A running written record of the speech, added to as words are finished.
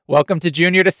Welcome to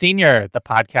Junior to Senior, the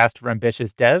podcast for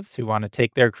ambitious devs who want to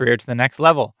take their career to the next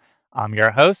level. I'm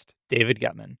your host, David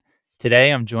Gutman.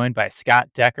 Today, I'm joined by Scott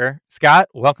Decker. Scott,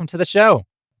 welcome to the show.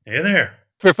 Hey there.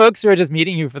 For folks who are just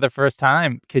meeting you for the first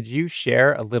time, could you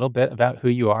share a little bit about who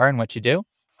you are and what you do?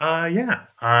 Yeah,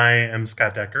 I am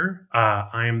Scott Decker.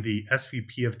 I am the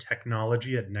SVP of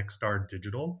Technology at Nexstar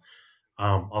Digital,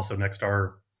 also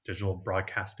Nexstar Digital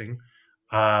Broadcasting.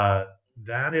 Uh,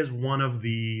 that is one of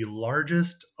the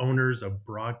largest owners of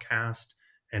broadcast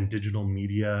and digital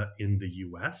media in the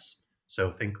US.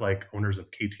 So think like owners of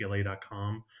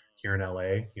KTLA.com here in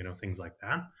LA, things like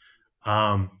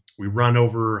that. We run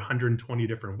over 120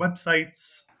 different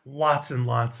websites, lots and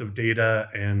lots of data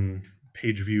and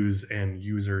page views and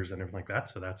users and everything like that.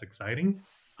 So that's exciting.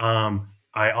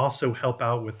 I also help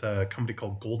out with a company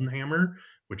called Golden Hammer,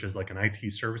 which is like an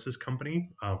IT services company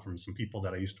from some people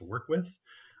that I used to work with.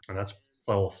 And that's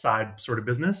a little side sort of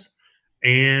business.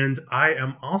 And I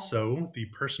am also the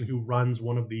person who runs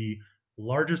one of the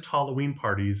largest Halloween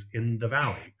parties in the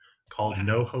Valley called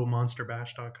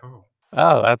NoHoMonsterBash.com.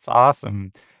 Oh, that's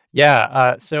awesome.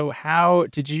 Yeah. So, how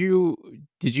did you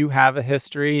have a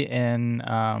history in,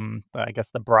 I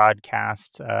guess, the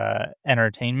broadcast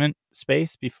entertainment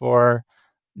space before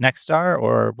Nexstar,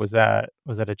 or was that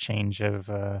a change of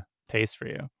pace for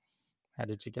you? How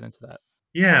did you get into that?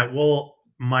 Yeah, well,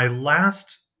 my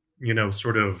last,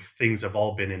 sort of things have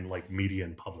all been in like media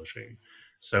and publishing.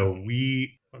 So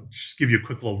I'll just give you a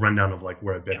quick little rundown of like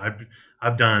where I've been.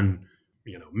 I've done,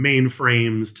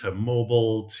 mainframes to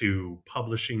mobile to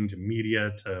publishing to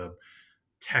media to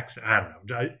text. I don't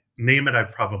know. Name it,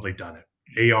 I've probably done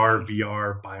it. AR,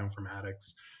 VR,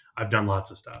 bioinformatics. I've done lots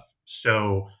of stuff.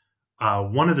 So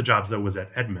one of the jobs though was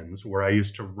at Edmunds, where I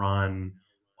used to run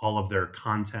all of their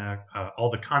all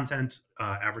the content,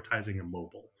 advertising, and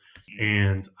mobile.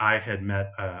 And I had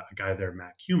met a guy there,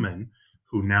 Matt Cuman,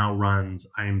 who now runs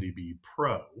IMDb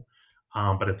Pro.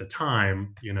 But at the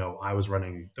time, I was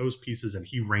running those pieces, and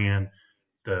he ran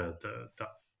the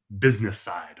business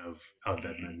side of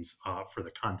Edmunds for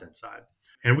the content side.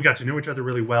 And we got to know each other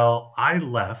really well. I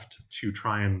left to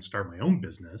try and start my own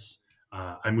business.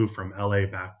 I moved from LA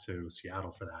back to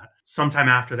Seattle for that. Sometime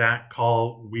after that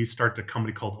call, we started a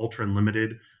company called Ultra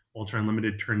Unlimited. Ultra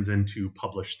Unlimited turns into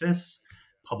Publish This.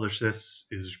 Publish This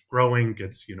is growing,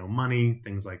 gets money,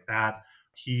 things like that.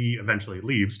 He eventually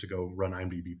leaves to go run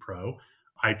IMDb Pro.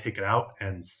 I take it out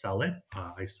and sell it.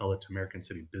 I sell it to American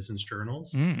City Business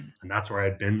Journals, Mm. and that's where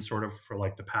I'd been sort of for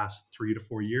like the past 3 to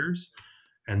 4 years.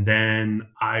 And then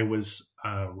I was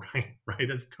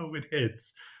right as COVID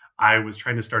hits, I was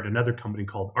trying to start another company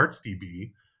called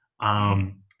ArtsDB,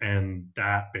 and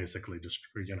that basically just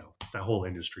that whole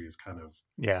industry is kind of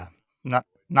Yeah, not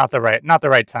the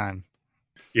right time.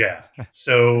 yeah.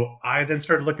 So I then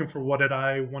started looking for what did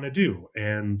I want to do,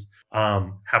 and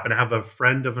happened to have a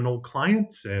friend of an old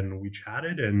client, and we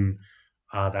chatted, and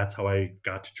that's how I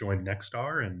got to join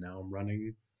Nexstar, and now I'm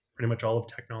running pretty much all of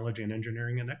technology and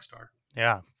engineering at Nexstar.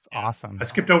 Yeah, I awesome.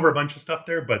 skipped over a bunch of stuff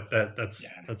there, but that's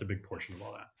a big portion of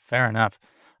all that. Fair enough.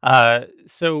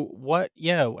 So what?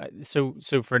 Yeah. So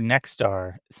for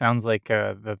Nexstar, it sounds like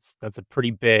that's a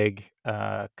pretty big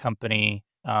company.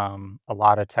 A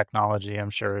lot of technology, I'm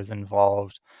sure, is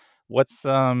involved. What's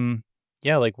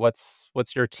yeah, like what's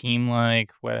your team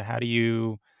like? What? How do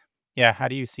you? Yeah, how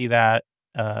do you see that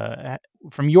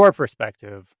from your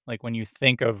perspective? Like when you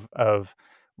think of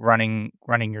running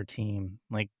your team,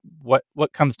 like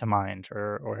what comes to mind,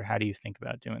 or how do you think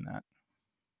about doing that?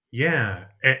 Yeah,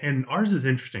 and ours is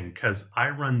interesting because I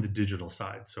run the digital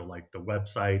side, so like the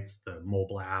websites, the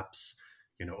mobile apps,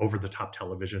 over the top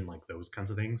television, like those kinds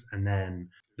of things. And then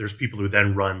there's people who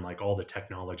then run like all the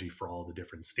technology for all the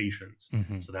different stations.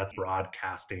 Hmm. So that's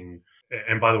broadcasting.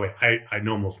 And by the way, I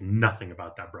know almost nothing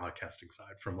about that broadcasting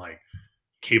side, from like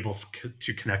cables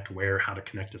to connect where, how to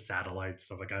connect to satellites,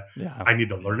 stuff like that. Yeah. I need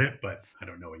to learn it, but I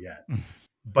don't know it yet.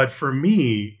 But for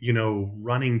me,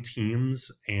 running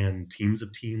teams and teams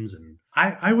of teams, and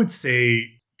I would say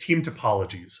team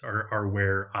topologies are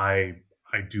where I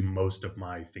do most of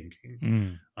my thinking.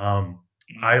 Mm. Um,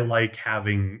 I like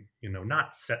having,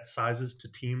 not set sizes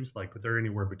to teams, like they're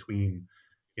anywhere between,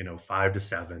 5 to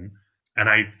 7. And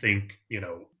I think,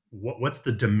 what's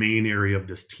the domain area of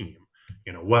this team?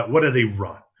 What do they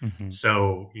run? Mhm.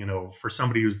 So, for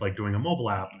somebody who's like doing a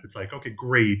mobile app, it's like, okay,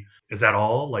 great. Is that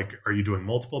all? Like, are you doing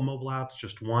multiple mobile apps?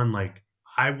 Just one? Like,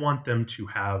 I want them to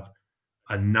have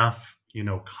enough,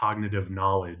 cognitive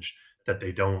knowledge that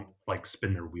they don't like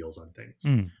spin their wheels on things.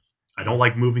 Mm. I don't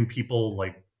like moving people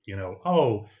like,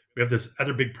 oh, we have this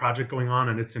other big project going on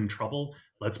and it's in trouble.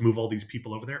 Let's move all these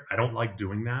people over there. I don't like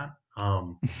doing that.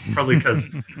 Probably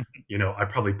because I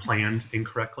probably planned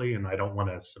incorrectly, and I don't want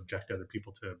to subject other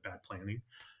people to bad planning.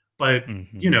 But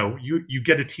Mhm. you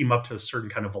get a team up to a certain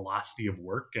kind of velocity of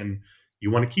work, and you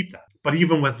want to keep that. But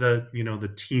even with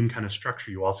the team kind of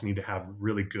structure, you also need to have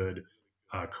really good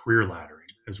career laddering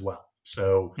as well.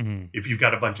 So Mhm. if you've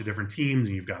got a bunch of different teams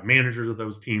and you've got managers of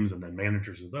those teams and then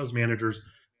managers of those managers,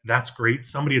 that's great.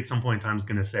 Somebody at some point in time is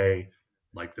going to say,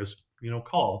 like this,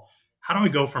 call, how do I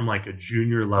go from like a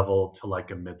junior level to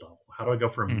like a mid level? How do I go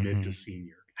from mid to Mhm.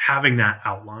 senior? Having that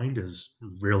outlined is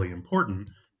really important,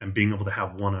 and being able to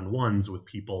have one-on-ones with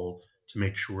people to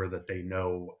make sure that they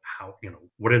know how,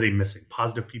 what are they missing?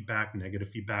 Positive feedback, negative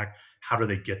feedback, how do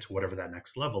they get to whatever that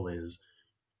next level is,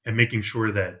 and making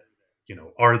sure that,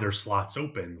 are there slots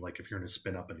open? Like if you're going to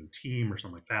spin up a new team or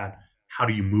something like that, how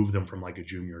do you move them from like a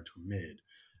junior to a mid,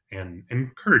 and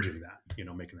encouraging that,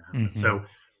 making that happen. So Mhm. it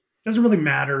doesn't really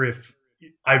matter if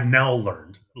I've now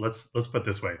learned, let's put it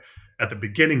this way. At the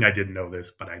beginning, I didn't know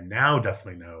this, but I now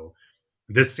definitely know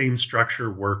this same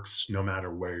structure works no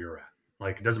matter where you're at.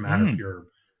 Like it doesn't matter if Mm. you're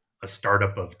a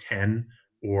startup of 10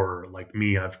 or like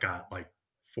me, I've got like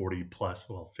 40 plus,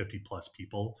 well, 50 plus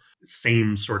people.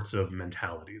 Same sorts of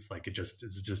mentalities. Like it's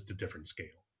just a different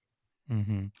scale.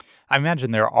 Mhm. I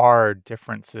imagine there are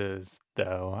differences,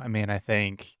 though. I mean, I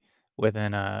think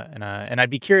within and I'd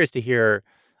be curious to hear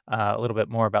a little bit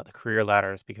more about the career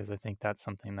ladders because I think that's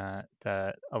something that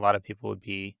a lot of people would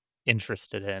be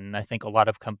interested in. I think a lot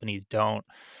of companies don't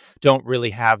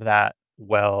really have that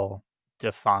well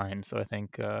defined. So I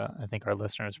think our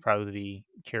listeners probably be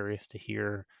curious to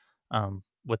hear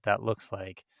what that looks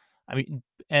like. I mean,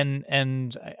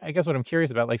 and I guess what I'm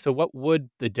curious about, like, so what would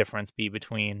the difference be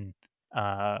between,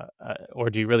 or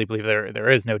do you really believe there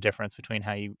is no difference between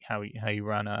how you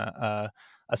run a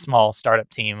small startup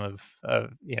team of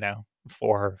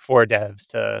four devs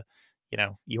to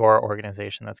your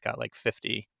organization that's got like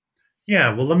 50?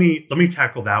 Yeah, well let me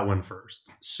tackle that one first.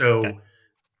 Okay. So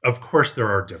of course there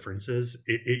are differences.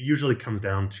 It usually comes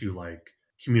down to like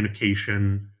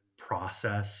communication,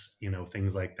 process,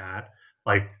 things like that.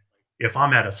 Like if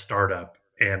I'm at a startup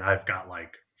and I've got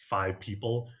like 5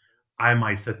 people, I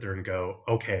might sit there and go,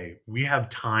 okay, we have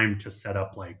time to set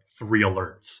up like 3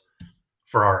 alerts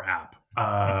for our app.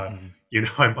 Hmm.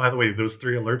 And by the way, those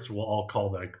 3 alerts will all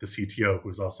call like the CTO,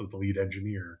 who's also the lead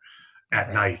engineer, at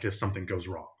Right. night if something goes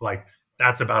wrong. Like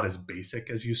that's about as basic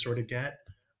as you sort of get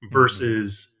Hmm.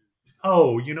 versus,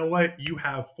 oh, you know what? You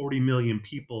have 40 million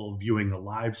people viewing a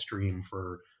live stream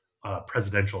for a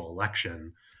presidential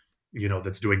election,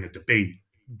 that's doing a debate.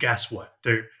 Guess what?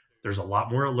 There's a lot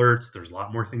more alerts, there's a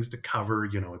lot more things to cover,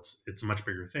 it's a much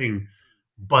bigger thing.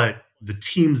 But the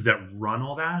teams that run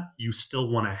all that, you still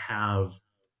want to have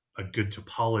a good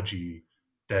topology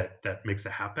that makes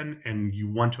that happen, and you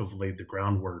want to have laid the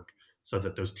groundwork so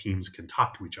that those teams can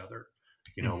talk to each other.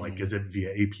 Like Hmm. is it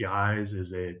via APIs,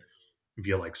 is it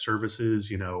via like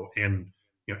services, and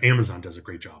Amazon does a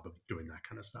great job of doing that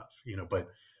kind of stuff, but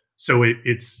so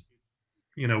it's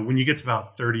when you get to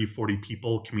about 30, 40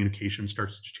 people, communication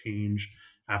starts to change.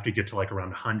 After you get to like around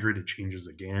 100, it changes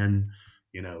again.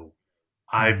 you know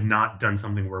I've Hmm. not done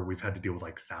something where we've had to deal with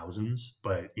like thousands,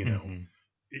 but Hmm.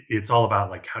 it's all about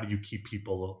like how do you keep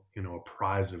people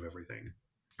apprised of everything.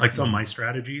 Like some of my Hmm.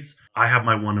 strategies, I have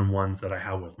my one-on-ones that I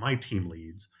have with my team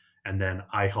leads, and then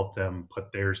I help them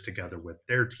put theirs together with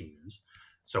their teams.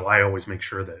 So I always make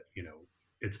sure that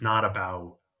it's not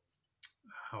about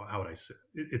how would I say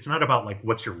it's not about like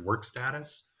what's your work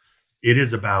status. It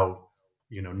is about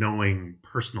knowing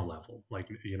personal level, like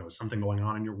something going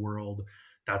on in your world,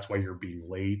 that's why you're being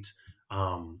late.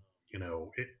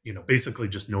 Basically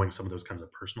just knowing some of those kinds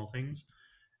of personal things.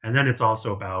 And then it's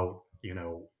also about,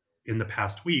 in the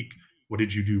past week, what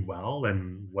did you do well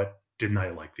and what didn't I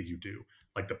like that you do?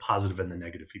 Like the positive and the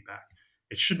negative feedback.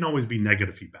 It shouldn't always be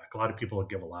negative feedback. A lot of people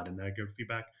give a lot of negative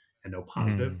feedback and no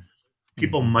positive. Hmm.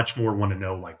 People Hmm. much more want to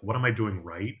know like what am I doing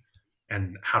right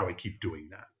and how do I keep doing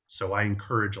that? So I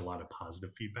encourage a lot of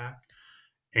positive feedback.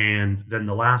 And then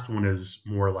the last one is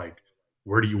more like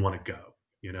where do you want to go?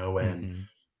 And Hmm.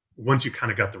 once you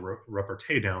kind of got the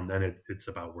repartee down, then it's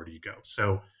about where do you go.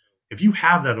 So if you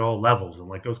have that at all levels and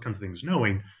like those kinds of things,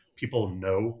 knowing people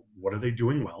know what are they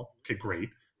doing well, okay, great.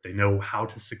 They know how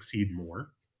to succeed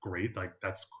more, great. Like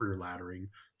that's career laddering,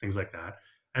 things like that.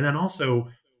 And then also,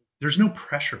 there's no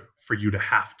pressure for you to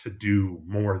have to do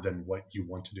more than what you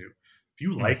want to do. If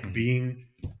you like Hmm. being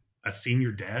a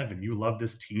senior dev and you love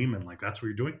this team and like that's what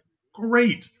you're doing,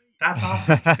 great. That's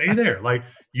awesome. Stay there. Like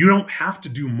you don't have to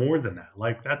do more than that.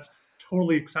 Like that's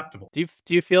totally acceptable. Do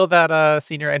you feel that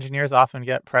senior engineers often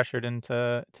get pressured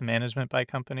into to management by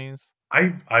companies?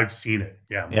 I've seen it,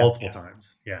 yeah, Yeah, multiple yeah.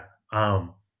 times, yeah.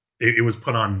 Um, it was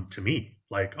put on to me,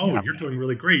 like, "Oh, Yeah. you're doing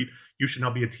really great. You should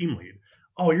now be a team lead.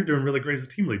 Oh, you're doing really great as a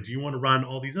team lead. Do you want to run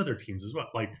all these other teams as well?"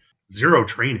 Like, zero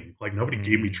training. Like, nobody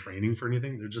gave me Mm. training for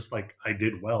anything. They're just like, "I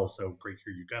did well, so great,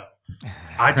 here you go."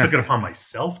 I took it upon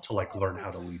myself to like learn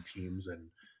how to lead teams and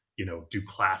do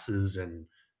classes and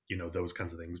those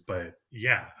kinds of things. But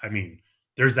yeah, I mean,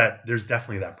 there's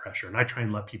definitely that pressure, and I try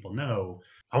and let people know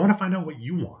I want to find out what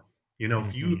you want.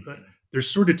 If you Mhm. there's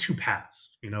sort of two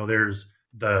paths. There's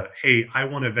the hey, I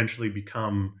want to eventually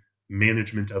become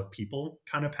management of people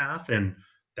kind of path, and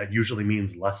that usually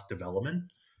means less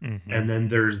development. And Mhm. then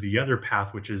there's the other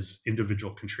path, which is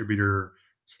individual contributor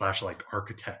slash like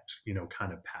architect,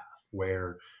 kind of path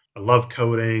where I love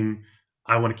coding.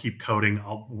 I want to keep coding.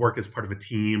 I'll work as part of a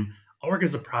team. I'll work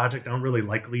as a project. I don't really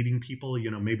like leading people.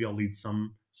 Maybe I'll lead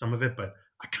some of it, but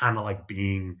I kind of like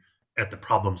being at the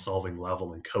problem solving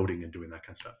level and coding and doing that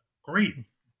kind of stuff. Great.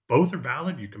 Both are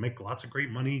valid. You can make lots of great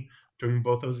money doing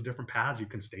both those different paths. You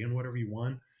can stay in whatever you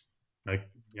want. Like,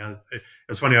 yeah,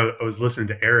 it's funny. I was listening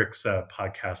to Eric's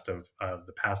podcast of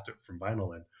the past from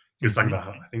Vinyl, and he was talking Mhm.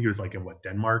 about how I think he was like in what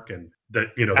Denmark, and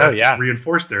that Oh, that's yeah.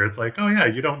 reinforced there. It's like, oh yeah,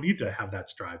 you don't need to have that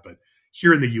strive, but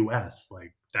here in the U.S.,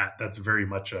 like that's very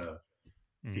much a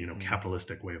Mhm.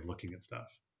 capitalistic way of looking at stuff.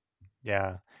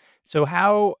 Yeah. So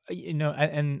how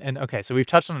and okay, so we've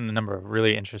touched on a number of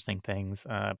really interesting things.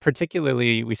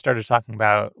 Particularly, we started talking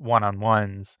about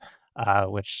one-on-ones,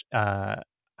 which I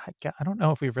don't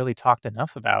know if we've really talked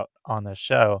enough about on the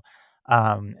show.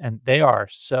 And they are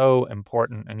so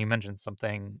important. And you mentioned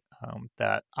something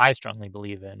that I strongly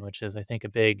believe in, which is I think a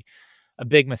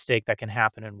big mistake that can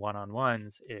happen in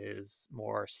one-on-ones is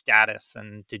more status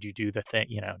and did you do the thing,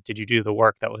 did you do the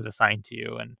work that was assigned to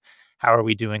you and how are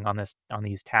we doing on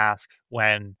these tasks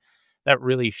when that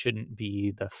really shouldn't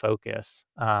be the focus.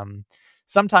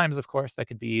 Sometimes of course that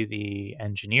could be the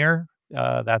engineer,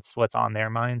 that's what's on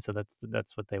their mind, so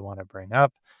that's what they want to bring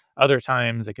up. Other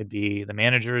times it could be the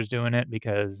manager is doing it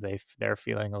because they're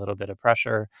feeling a little bit of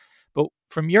pressure. But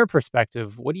from your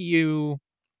perspective, what do you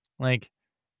like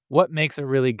what makes a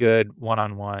really good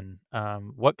one-on-one?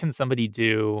 What can somebody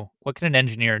do? What can an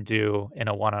engineer do in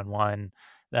a one-on-one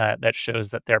that shows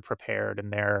that they're prepared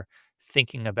and they're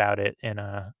thinking about it in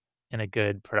a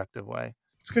good, productive way?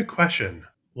 It's a good question.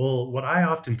 Well, what I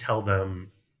often tell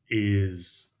them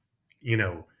is, you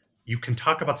know, you can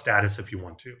talk about status if you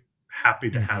want to. Happy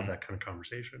to have Mhm. that kind of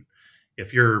conversation.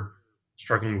 If you're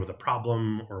struggling with a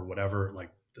problem or whatever,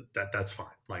 like that's fine.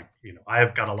 Like,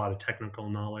 I've got a lot of technical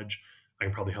knowledge. I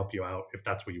can probably help you out if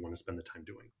that's what you want to spend the time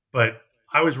doing. But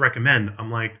I always recommend, I'm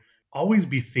like, always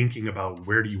be thinking about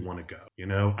where do you want to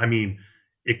go? I mean,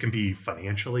 it can be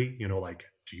financially, like,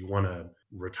 do you want to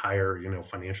retire,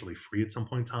 financially free at some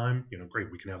point in time? Great,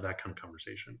 we can have that kind of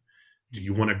conversation. Do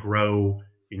you want Mhm. to grow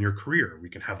in your career? We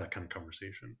can have that kind of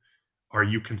conversation. Are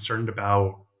you concerned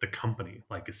about the company?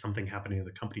 Like, is something happening in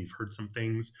the company? You've heard some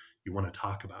things, you want to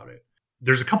talk about it.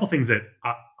 There's a couple things that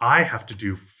I have to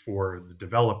do for the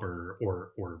developer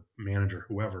or manager,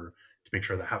 whoever, to make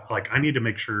sure that like I need to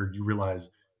make sure you realize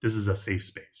this is a safe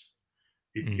space.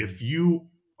 Mhm. If you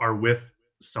are with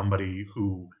somebody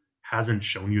who hasn't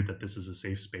shown you that this is a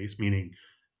safe space, meaning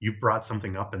you've brought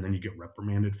something up and then you get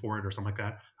reprimanded for it or something like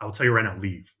that, I will tell you right now,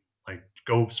 leave. Like,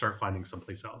 go start finding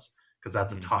someplace else because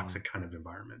that's a Mhm. toxic kind of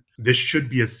environment. This should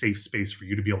be a safe space for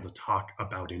you to be able to talk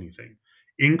about anything,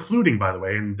 including, by the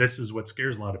way, and this is what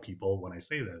scares a lot of people when I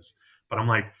say this, but I'm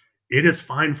like, it is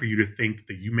fine for you to think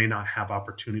that you may not have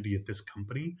opportunity at this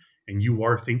company and you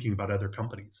are thinking about other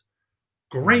companies.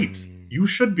 Great. Mm. You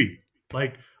should be.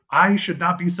 Like, I should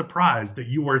not be surprised that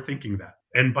you are thinking that.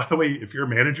 And by the way, if you're a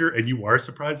manager and you are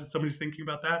surprised that somebody's thinking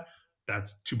about that,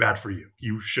 that's too bad for you.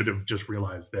 You should have just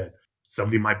realized that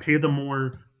somebody might pay them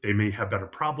more. They may have better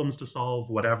problems to solve,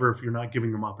 whatever, if you're not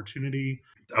giving them opportunity.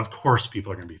 Of course,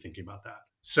 people are going to be thinking about that.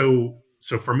 So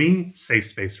for me, safe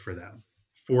space for them.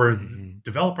 For the Mhm.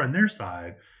 developer on their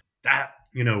side, that,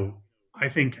 I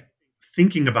think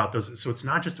thinking about those, so it's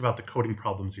not just about the coding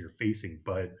problems you're facing,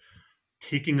 but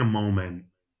taking a moment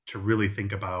to really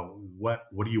think about what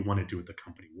do you want to do with the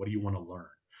company, what do you want to learn,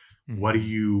 Mhm. what do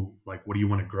you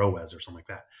want to grow as, or something like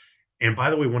that. And by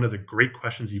the way, one of the great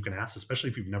questions you can ask, especially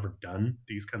if you've never done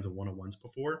these kinds of one-on-ones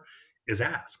before, is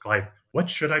ask, like, what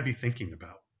should I be thinking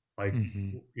about? Like,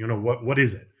 Mhm. what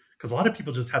is it? Because a lot of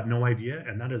people just have no idea,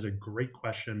 and that is a great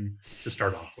question to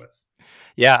start off with.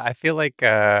 Yeah, I feel like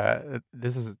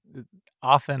this is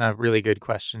often a really good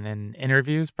question in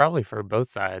interviews, probably for both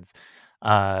sides.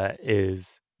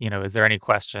 Is there any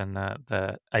question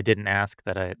that I didn't ask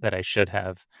that I should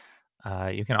have?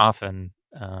 You can often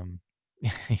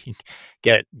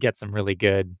get some really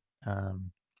good,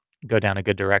 um, go down a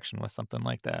good direction with something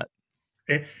like that.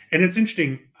 And it's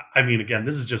interesting. I mean, again,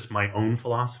 this is just my own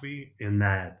philosophy in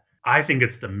that I think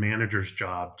it's the manager's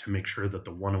job to make sure that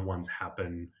the one on ones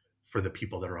happen for the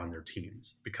people that are on their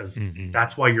teams because Mhm,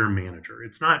 that's why you're a manager.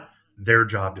 It's not their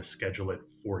job to schedule it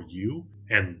for you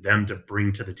and them to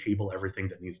bring to the table everything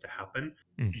that needs to happen.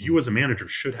 mhm, You, as a manager,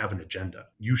 should have an agenda.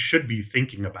 You should be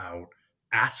thinking about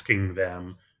asking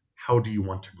them, how do you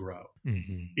want to grow?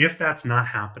 mhm, If that's not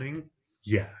happening,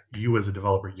 yeah, you as a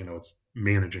developer, it's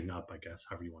managing up, I guess,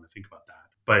 however you want to think about that.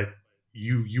 But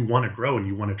you want to grow and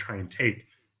you want to try and take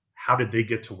how did they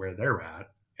get to where they're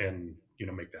at and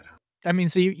make that happen. I mean,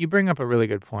 so you bring up a really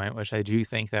good point, which I do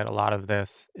think that a lot of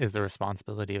this is the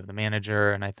responsibility of the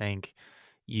manager, and I think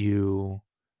you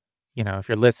if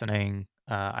you're listening,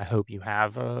 I hope you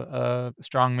have a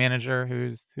strong manager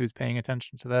who's paying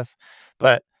attention to this.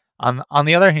 But on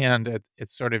the other hand,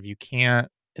 it's sort of you can't.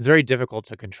 It's very difficult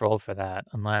to control for that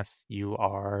unless you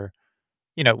are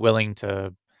willing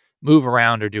to move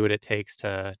around or do what it takes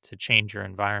to change your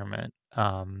environment.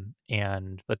 I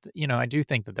do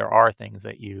think that there are things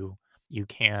that you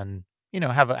can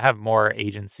have more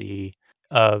agency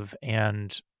of,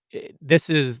 and this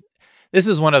is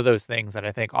one of those things that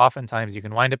I think oftentimes you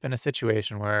can wind up in a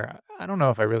situation where I don't know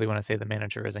if I really want to say the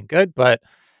manager isn't good, but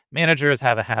managers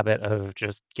have a habit of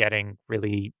just getting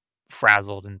really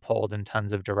frazzled and pulled in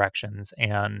tons of directions.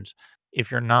 And if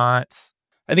you're not,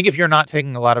 I think if you're not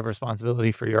taking a lot of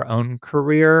responsibility for your own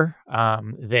career,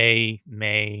 they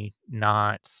may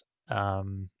not,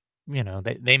 um,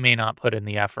 they may not put in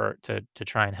the effort to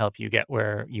try and help you get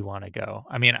where you want to go.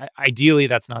 I mean, ideally,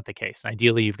 that's not the case.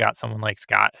 Ideally, you've got someone like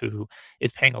Scott who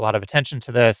is paying a lot of attention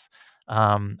to this,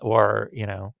 or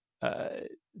uh,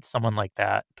 someone like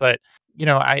that. But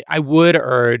I would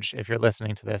urge if you're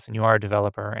listening to this and you are a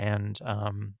developer and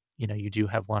you do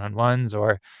have one-on-ones,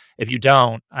 or if you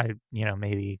don't,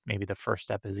 maybe the first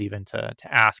step is even to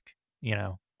ask, you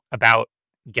know, about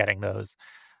getting those.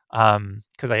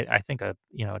 Because I think a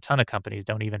ton of companies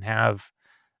don't even have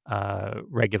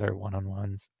regular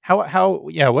one-on-ones.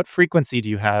 What frequency do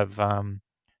you have?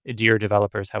 Do your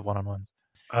developers have one-on-ones?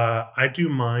 I do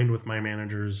mine with my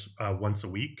managers once a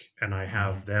week, and I Mhm.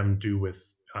 have them do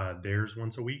with theirs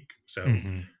once a week. So,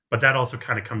 Mhm. but that also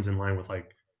kind of comes in line with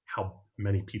like how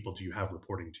many people do you have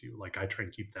reporting to you? Like I try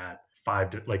and keep that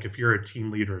five to like if you're a team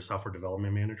leader or software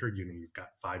development manager, you've got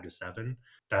 5 to 7.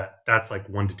 That's like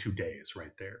 1 to 2 days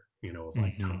right there, of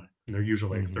like Mhm. time. And they're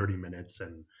usually like Mhm. 30 minutes,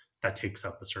 and that takes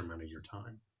up a certain amount of your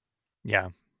time. Yeah.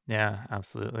 Yeah,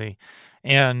 absolutely.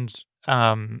 And,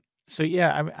 so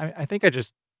yeah, I think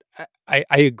I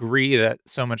agree that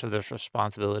so much of this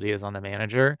responsibility is on the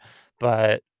manager,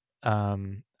 but,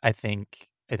 I think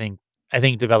I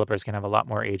think developers can have a lot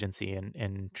more agency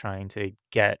in trying to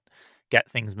get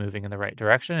things moving in the right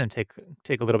direction and take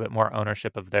a little bit more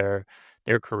ownership of their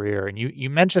career. And you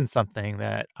mentioned something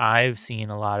that I've seen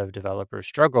a lot of developers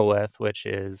struggle with, which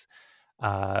is,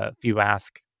 if you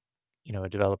ask a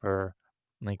developer,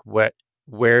 like,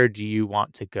 where do you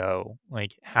want to go?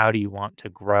 Like, how do you want to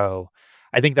grow?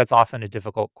 I think that's often a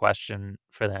difficult question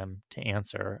for them to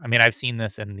answer. I mean, I've seen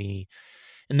this in the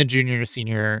junior to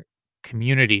senior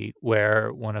community,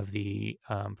 where one of the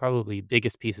probably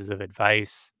biggest pieces of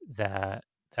advice that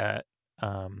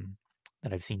um,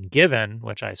 that I've seen given,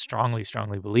 which I strongly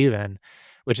believe in,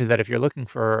 which is that if you're looking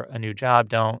for a new job,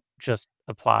 don't just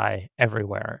apply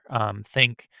everywhere.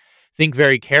 Think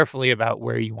very carefully about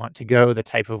where you want to go, the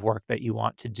type of work that you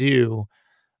want to do,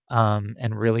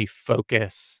 and really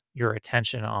focus your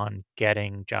attention on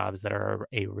getting jobs that are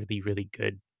a really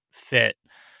good fit.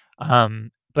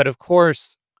 But of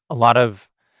course, a lot of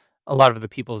the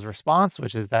people's response,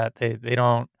 which is that they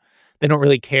don't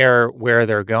really care where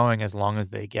they're going as long as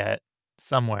they get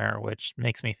somewhere, which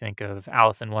makes me think of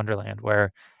Alice in Wonderland,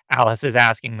 where Alice is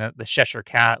asking the Cheshire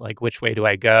Cat, like, which way do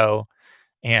I go?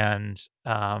 And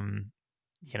the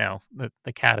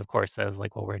cat, of course, says,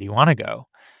 like, well, where do you want to go?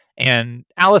 And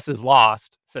Alice is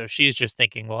lost, so she's just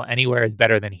thinking, well, anywhere is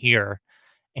better than here.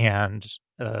 And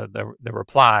the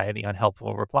reply, the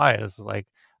unhelpful reply, is like,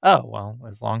 oh well,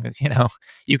 as long as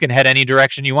you can head any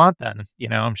direction you want, then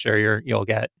I'm sure you'll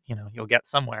get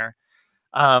somewhere.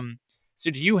 Um, so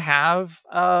do you have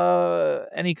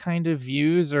any kind of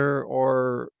views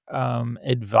or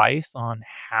advice on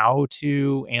how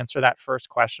to answer that first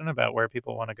question about where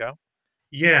people want to go?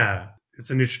 Yeah, it's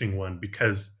an interesting one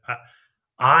because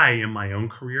I, in my own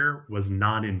career, was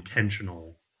not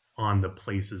intentional on the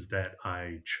places that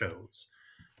I chose.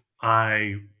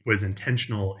 I was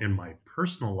intentional in my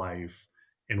personal life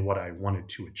in what I wanted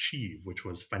to achieve, which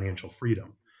was financial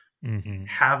freedom. Mhm.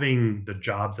 Having the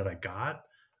jobs that I got,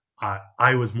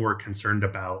 I was more concerned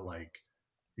about like,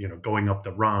 going up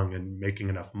the rung and making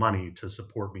enough money to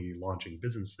support me launching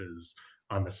businesses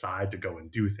on the side to go and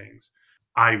do things.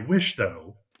 I wish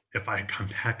though, if I had come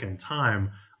back in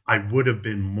time, I would have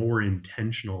been more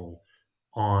intentional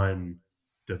on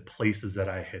the places that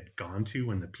I had gone to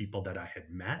and the people that I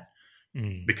had met.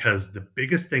 Mm. Because the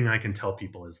biggest thing I can tell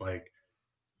people is like,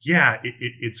 yeah,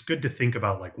 it's good to think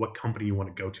about like what company you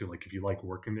want to go to, like if you like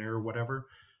working there or whatever.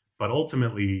 But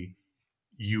ultimately,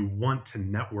 you want to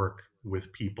network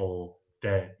with people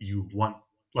that you want.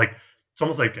 Like it's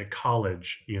almost like at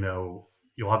college,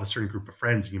 you'll have a certain group of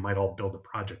friends and you might all build a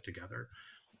project together.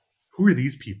 Who are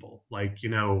these people? Like,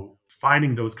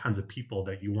 finding those kinds of people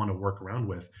that you want to work around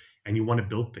with and you want to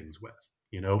build things with.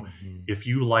 You know, Mhm. if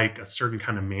you like a certain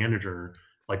kind of manager,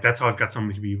 like that's how I've got some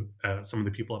of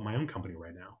the people at my own company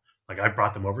right now. Like I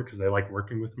brought them over because they like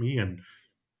working with me, and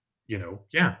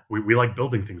yeah, we like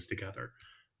building things together.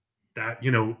 That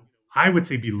I would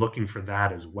say be looking for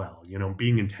that as well.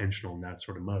 Being intentional in that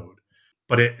sort of mode,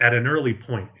 but at an early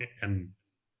point, and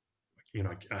you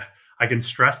know, I can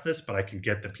stress this, but I can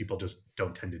get that people just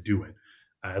don't tend to do it.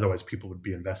 Otherwise, people would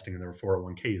be investing in their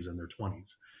 401ks in their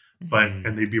 20s, and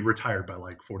Mhm. they'd be retired by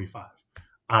like 45.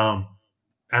 Um,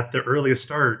 at the earliest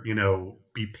start,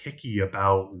 be picky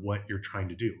about what you're trying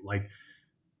to do. Like,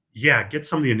 yeah, get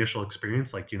some of the initial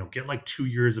experience, like, get like 2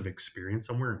 years of experience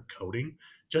somewhere in coding,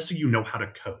 just so you know how to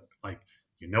code. Like,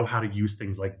 you know how to use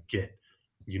things like Git.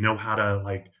 You know how to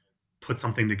like put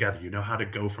something together. You know how to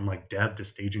go from like dev to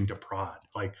staging to prod.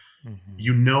 Like, Mhm.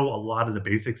 you know a lot of the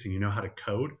basics and you know how to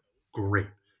code. Great.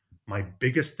 My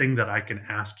biggest thing that I can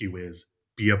ask you is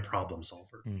be a problem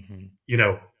solver. Mhm. you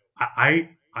know, I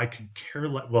could care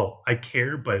well, I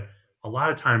care, but a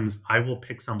lot of times I will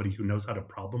pick somebody who knows how to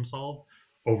problem solve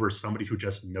over somebody who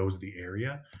just knows the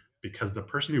area, because the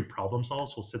person who problem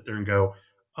solves will sit there and go,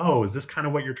 "Oh, is this kind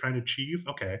of what you're trying to achieve?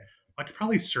 Okay. I could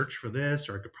probably search for this,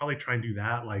 or I could probably try and do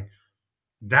that." Like,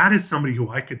 that is somebody who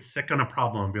I could sick on a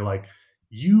problem and be like,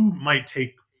 "You might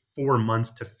take 4 months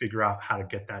to figure out how to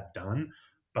get that done,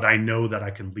 but I know that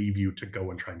I can leave you to go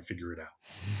and try and figure it out."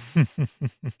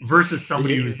 Versus So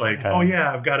somebody who's like, "Oh yeah.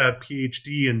 yeah, I've got a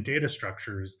PhD in data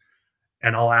structures,"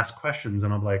 and I'll ask questions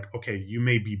and I'm like, "Okay, you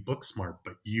may be book smart,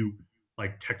 but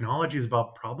like technology is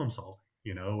about problem solving,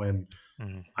 and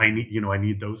Mhm. I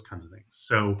need those kinds of things."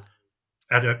 So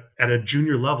at a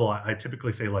junior level, I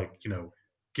typically say like,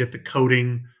 get the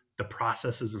coding, the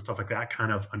processes and stuff like that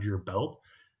kind of under your belt,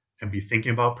 and be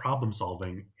thinking about problem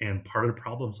solving. And part of the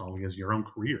problem solving is your own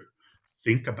career.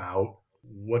 Think about,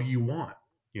 what do you want?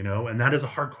 And that is a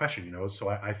hard question. So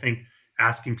I think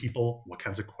asking people, what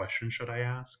kinds of questions should I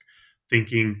ask?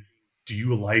 Thinking, do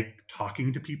you like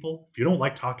talking to people? If you don't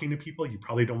like talking to people, you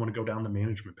probably don't want to go down the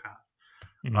management path.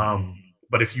 um, Mhm.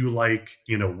 but if you like,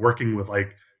 working with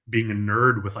like being a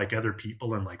nerd with like other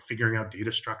people and like figuring out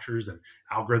data structures and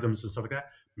algorithms and stuff like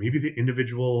that, maybe the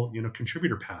individual,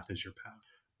 contributor path is your path.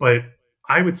 But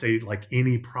I would say, like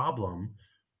any problem,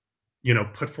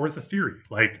 put forth a theory.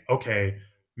 Like, okay,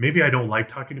 maybe I don't like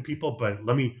talking to people, but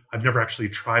I've never actually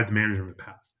tried the management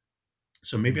path.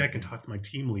 So maybe I can Mhm. talk to my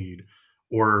team lead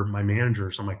or my manager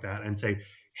or something like that and say,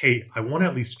 "Hey, I want to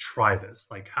at least try this.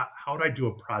 Like, how would I do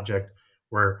a project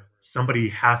where somebody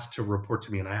has to report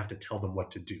to me and I have to tell them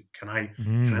what to do? Can I at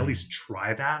Mm. least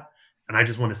try that? And I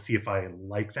just want to see if I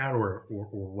like that, or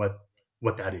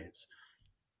what that is."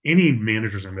 Any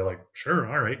manager's gonna be like, "Sure,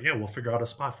 all right, yeah, we'll figure out a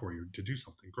spot for you to do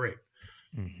something great."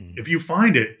 Mhm. If you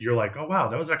find it, you're like, "Oh wow,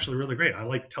 that was actually really great. I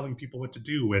like telling people what to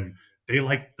do, and they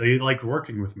like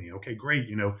working with me." Okay, great.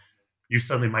 You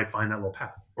suddenly might find that little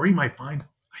path, or you might find,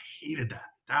 I hated that.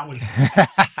 That was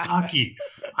sucky.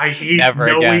 I hate Never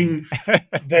again. knowing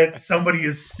that somebody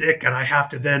is sick and I have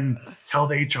to then tell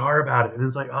the HR about it, and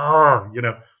it's like, oh,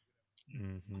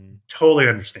 Mhm. totally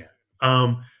understand.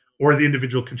 Um, or the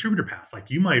individual contributor path. Like,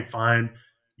 you might find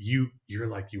you're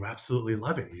like, you absolutely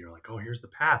love it. You're like, oh, here's the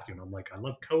path. I'm like, I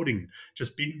love coding,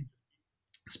 just being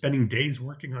spending days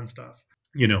working on stuff.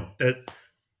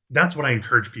 That's what I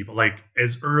encourage people. Like,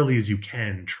 as early as you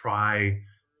can, try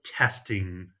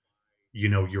testing,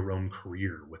 your own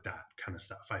career with that kind of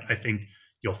stuff. I think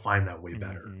you'll find that way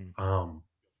better. Mhm.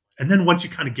 And then once you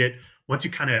kind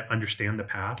of understand the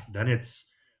path, then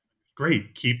it's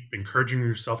great. Keep encouraging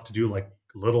yourself to do like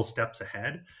little steps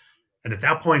ahead. And at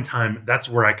that point in time, that's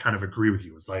where I kind of agree with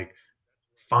you. Is like,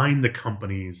 find the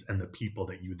companies and the people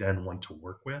that you then want to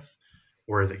work with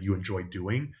or that you enjoy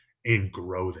doing, and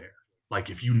grow there.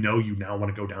 Like, if you now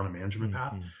want to go down a management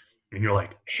path Mhm. and you're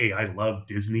like, "Hey, I love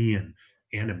Disney and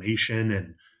animation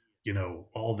and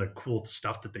all the cool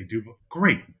stuff that they do.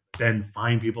 Great. Then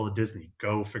find people at Disney,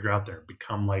 go figure out there,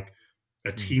 become like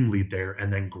a team Mhm. lead there,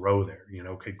 and then grow there.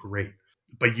 Okay, great.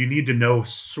 But you need to know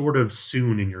sort of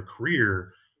soon in your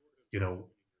career, you know,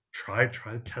 try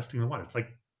testing the water. It's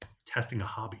like testing a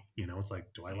hobby. It's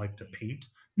like, do I like to paint?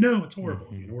 No, it's horrible.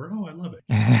 Mhm. Or oh, I love it.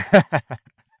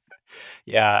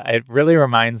 Yeah, it really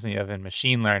reminds me of in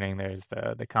machine learning, there's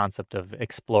the concept of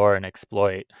explore and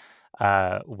exploit,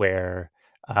 where,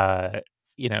 uh,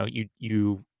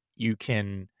 you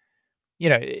can,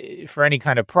 for any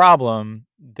kind of problem,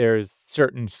 there's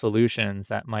certain solutions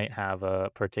that might have a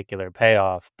particular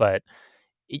payoff, but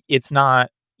it's not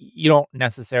you don't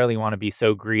necessarily wanna be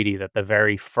so greedy that the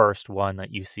very first one that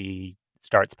you see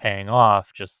starts paying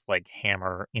off, just, like,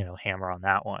 hammer on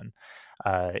that one.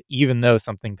 Even though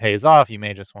something pays off, you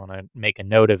may just wanna make a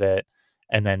note of it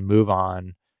and then move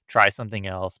on, try something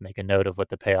else, make a note of what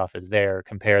the payoff is there,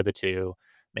 compare the 2,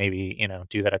 maybe,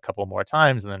 do that a couple more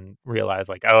times and then realize,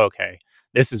 like, "Oh, okay.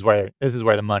 This is where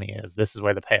the money is. This is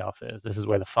where the payoff is. This is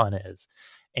where the fun is."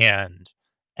 And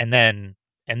and then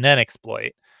and then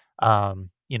exploit.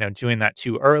 Doing that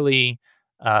too early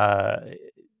uh,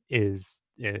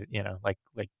 like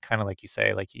kind of like you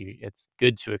say, like it's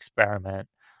good to experiment,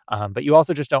 but you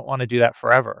also just don't want to do that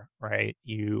forever, right?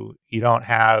 You don't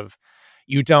have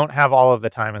all of the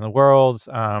time in the world.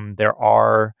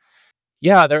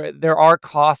 There are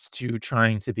costs to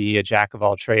trying to be a jack of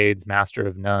all trades, master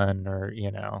of none, or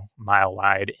mile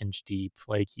wide, inch deep.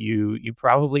 Like you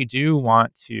probably do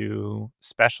want to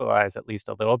specialize at least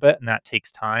a little bit, and that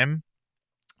takes time.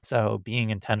 So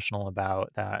being intentional about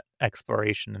that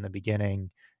exploration in the beginning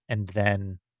and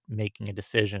then making a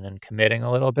decision and committing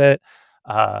a little bit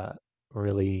uh,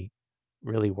 really,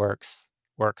 really works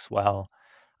well.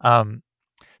 Um,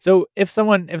 so if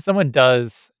someone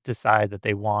does decide that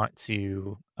they want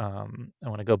to, I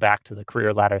want to go back to the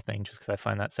career ladder thing just because I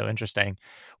find that so interesting.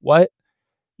 What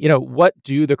what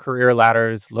do the career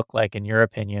ladders look like in your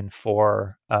opinion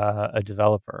for a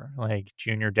developer? Like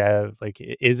junior dev, like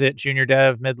is it junior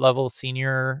dev, mid level,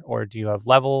 senior, or do you have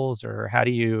levels, or how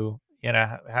do you,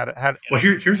 how Well,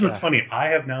 here's what's yeah. funny. I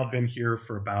have now been here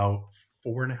for about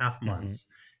 4.5 Hmm. months.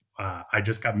 I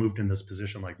just got moved in this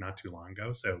position like not too long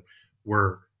ago, so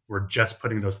we're we're just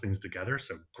putting those things together.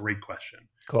 So great question.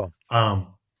 Cool.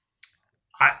 Um,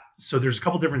 so there's a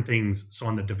couple different things. So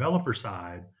on the developer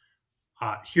side,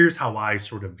 here's how I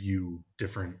sort of view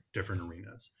different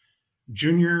arenas.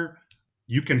 Junior,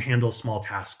 you can handle small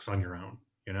tasks on your own.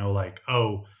 Like,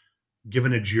 oh,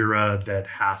 given a Jira that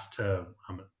has to,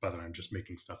 by the way, I'm just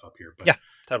making stuff up here, but Yeah,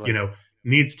 you totally. know,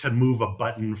 needs to move a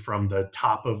button from the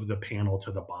top of the panel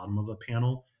to the bottom of the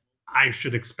panel, I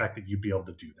should expect that you'd be able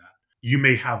to do that. You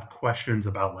may have questions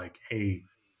about like, hey,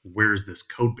 where's this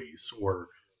code base, or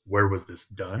where was this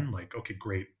done? Like, okay,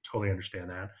 great, totally understand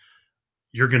that.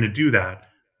 You're going to do that.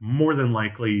 More than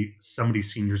likely, somebody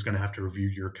senior is going to have to review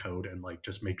your code and like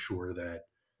just make sure that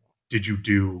did you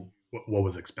do what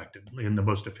was expected in the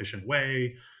most efficient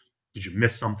way? Did you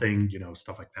miss something?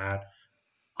 Stuff like that.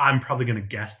 I'm probably going to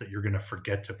guess that you're going to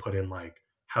forget to put in like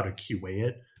how to QA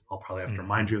it. I'll probably have to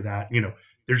remind Hmm. you of that.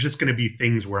 There's just going to be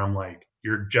things where I'm like,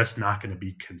 you're just not going to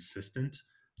be consistent.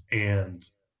 And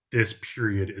this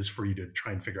period is for you to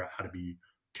try and figure out how to be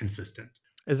consistent.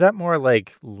 Is that more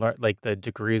like like the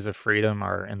degrees of freedom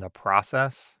are in the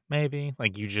process, maybe?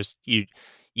 Like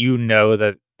you know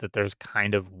that there's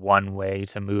kind of one way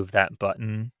to move that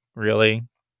button, really,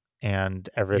 and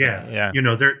everything. Yeah,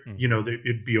 Yeah. Hmm.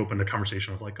 it'd be open to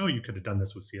conversation of like, oh, you could have done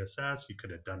this with CSS, you could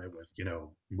have done it with,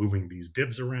 moving these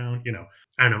divs around,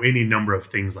 I don't know, any number of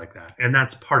things like that. And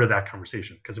that's part of that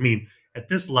conversation. Because I mean, at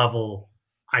this level,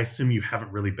 I assume you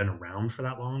haven't really been around for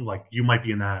that long. Like you might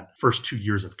be in that first 2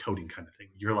 years of coding kind of thing.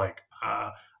 You're like,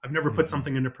 I've never put Hmm.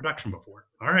 something into production before.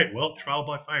 All right, well, trial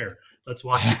by fire. Let's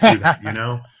walk you through that.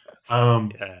 Yeah.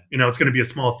 It's going to be a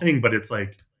small thing, but it's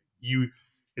like you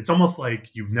it's almost like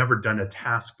you've never done a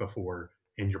task before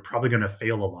and you're probably going to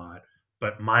fail a lot.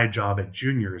 But my job at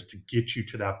junior is to get you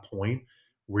to that point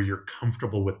where you're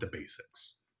comfortable with the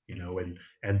basics, Hmm.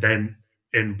 and then,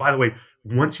 and by the way,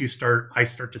 once I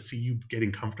start to see you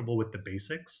getting comfortable with the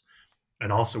basics,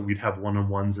 and also we'd have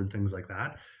one-on-ones and things like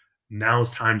that.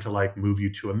 Now's time to like move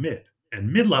you to a mid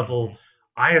Hmm. level.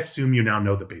 I assume you now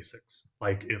know the basics.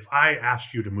 Like if I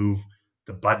asked you to move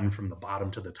the button from the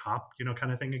bottom to the top,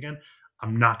 kind of thing again,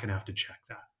 I'm not going to have to check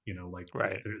that. Like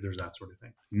Right. there's that sort of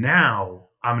thing. Now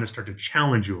I'm going to start to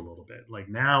challenge you a little bit. Like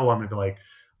now I'm going to be like,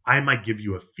 I might give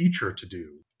you a feature to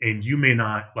do, and you may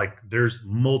not like. There's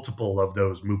multiple of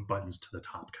those move buttons to the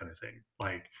top kind of thing.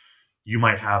 Like you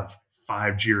might have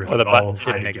five Jiras Or the that all buttons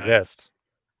tie didn't together. exist.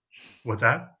 What's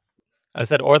that? I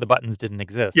said, or the buttons didn't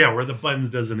exist. Yeah, where the buttons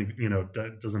doesn't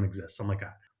doesn't exist, something like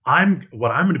that. I'm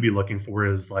going to be looking for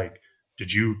is like,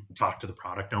 did you talk to the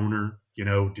product owner?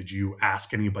 Did you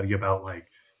ask anybody about like,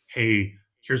 hey,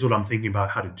 here's what I'm thinking about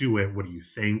how to do it. What do you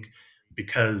think?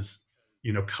 Because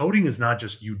coding is not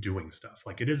just you doing stuff.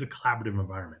 Like, it is a collaborative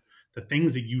environment. The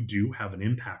things that you do have an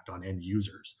impact on end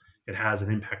users. It has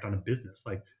an impact on a business.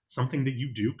 Like, something that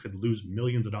you do could lose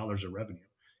millions of dollars of revenue.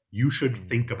 You should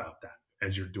think Mhm. about that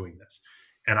as you're doing this,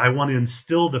 and I want to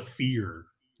instill the fear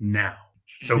now.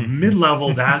 So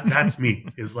mid-level, that's me,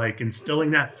 is like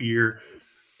instilling that fear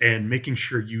and making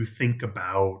sure you think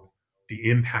about the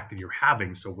impact that you're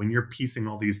having. So when you're piecing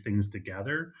all these things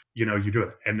together, you do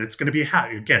it. And it's going to be a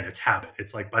habit. Again, it's habit.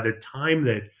 It's like by the time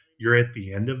that you're at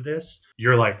the end of this,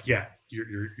 you're like, yeah,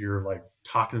 you're like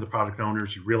talking to the product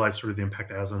owners, you realize sort of the impact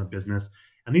that has on a business.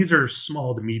 And these are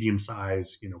small to medium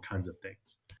size, kinds of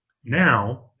things. Mhm.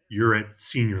 Now you're at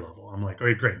senior level. I'm like, all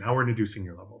right, great. Now we're going to do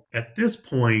senior level. At this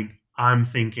point, I'm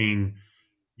thinking,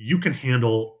 you can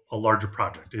handle a larger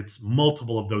project. It's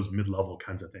multiple of those mid-level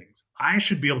kinds of things. I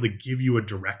should be able to give you a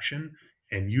direction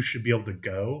and you should be able to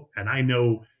go. And I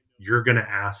know you're going to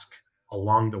ask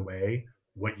along the way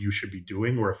what you should be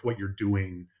doing or if what you're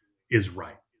doing is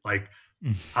right. Like,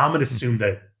 I'm going to assume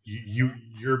that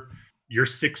you're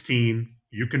 16,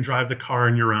 you can drive the car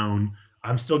on your own.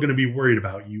 I'm still going to be worried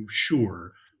about you,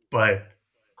 sure, but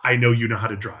I know you know how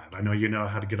to drive. I know you know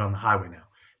how to get on the highway now.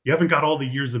 You haven't got all the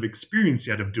years of experience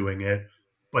yet of doing it,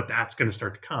 but that's going to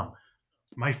start to come.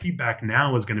 My feedback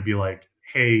now is going to be like,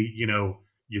 hey,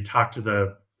 you talk to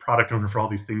the product owner for all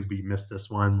these things, but you missed this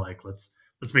one. Like, let's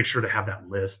make sure to have that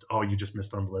list. Oh, you just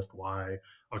missed on the list. Why?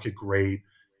 Okay, great.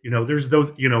 There's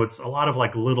those, it's a lot of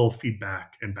like little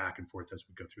feedback and back and forth as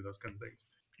we go through those kind of things.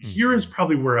 Here is Mhm.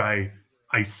 probably where I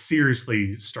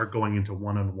seriously start going into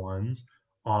one-on-ones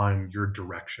on your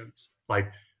directions.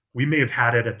 Like, we may have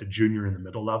had it at the junior and the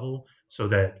middle level so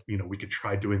that we could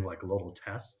try doing like little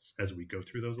tests as we go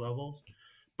through those levels,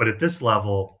 but at this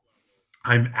level,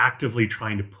 I'm actively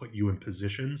trying to put you in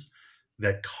positions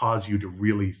that cause you to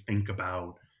really think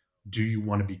about, do you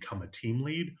want to become a team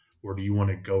lead or do you want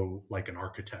to go like an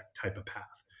architect type of path?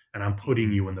 And I'm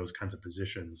putting you in Mhm. those kinds of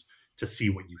positions to see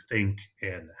what you think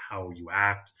and how you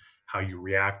act, how you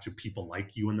react to people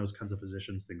like you in those kinds of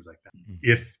positions, things like that. Mhm.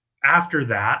 If after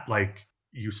that, like,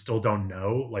 you still don't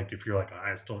know, like if you're like,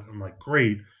 I'm like,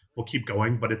 great, we'll keep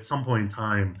going. But at some point in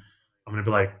time, I'm going to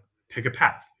be like, pick a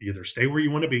path. Either stay where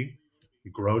you want to be,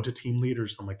 grow to team leader,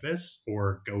 something like this,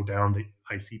 or go down the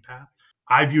IC path.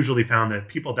 I've usually found that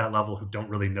people at that level who don't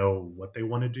really know what they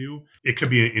want to do, it could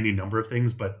be any number of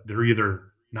things, but they're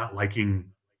either not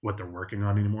liking what they're working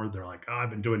on anymore. They're like, oh, I've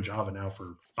been doing Java now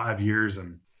for 5 years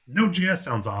and Node.js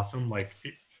sounds awesome. Like,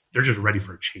 they're just ready Mhm.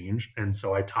 for a change. And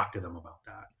so I talk to them about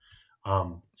that.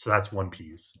 So that's one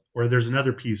piece. Or there's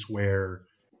another piece where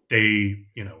they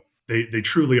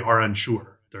truly are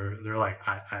unsure. They're like,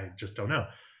 I just don't know.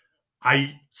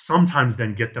 I sometimes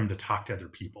then get them to talk to other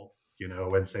people,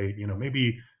 and say,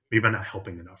 maybe I'm not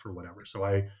helping enough or whatever. So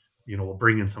I, will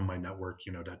bring in some of my network,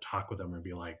 to talk with them and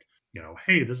be like,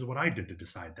 hey, this is what I did to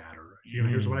decide that, or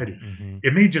here's what I did. Mhm.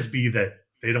 It may just be that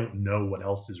they don't know what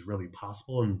else is really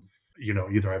possible, and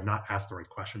either I've not asked the right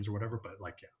questions or whatever. But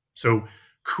like, yeah. So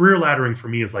career laddering for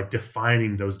me is like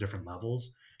defining those different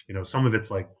levels. Some of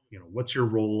it's like, what's your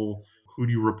role? Who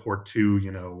do you report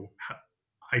to?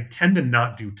 I tend to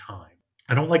not do time.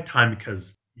 I don't like time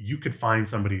because you could find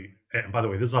somebody. And by the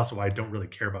way, this is also why I don't really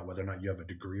care about whether or not you have a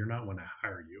degree or not when I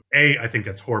hire you. A, I think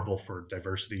that's horrible for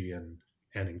diversity and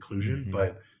inclusion, Mhm.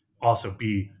 but also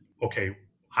B, okay,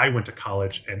 I went to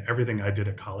college and everything I did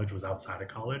at college was outside of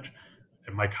college.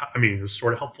 And I mean, it was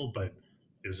sort of helpful, but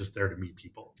it was just there to meet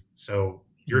people. So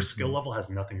your skill Mhm. level has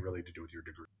nothing really to do with your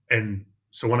degree. And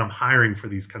so when I'm hiring for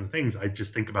these kinds of things, I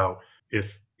just think about,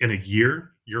 if in a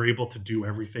year you're able to do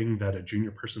everything that a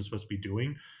junior person is supposed to be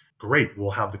doing, great.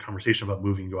 We'll have the conversation about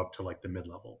moving you up to like the mid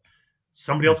level.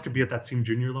 Somebody else could be Mhm. at that same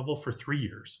junior level for 3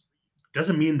 years.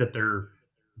 Doesn't mean that they're,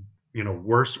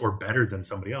 worse or better than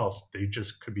somebody else. They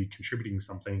just could be contributing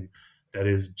something that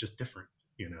is just different,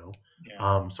 you know?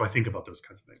 Yeah. So I think about those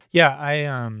kinds of things. Yeah,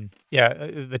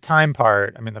 the time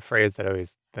part, I mean, the phrase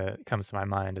that comes to my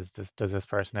mind is just, does this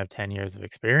person have 10 years of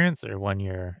experience or 1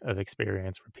 year of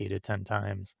experience repeated 10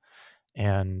 times?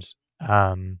 And,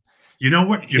 um, You know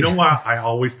what? You yeah. know why I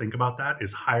always think about that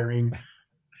is hiring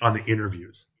on the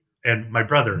interviews. And my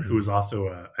brother, who is Mm.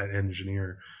 also an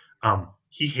engineer,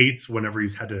 he hates whenever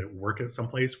he's had to work at some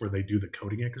place where they do the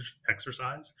coding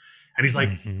exercise. And he's like,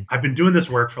 Mhm. I've been doing this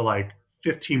work for like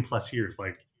 15 plus years.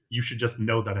 Like, you should just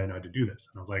know that I know how to do this.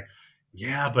 And I was like,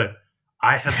 yeah, but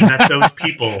I have met those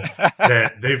people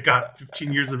that they've got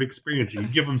 15 years of experience, and you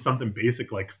give them something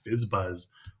basic like FizzBuzz,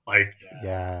 like,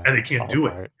 Yeah, and they can't fall do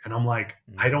it. apart. And I'm like,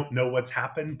 I Mhm. don't know what's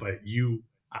happened, but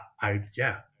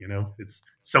yeah, it's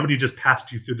somebody just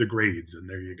passed you through the grades, and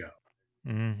there you go.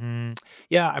 Mhm.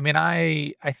 Yeah, I mean,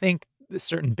 I think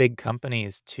certain big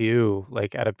companies too,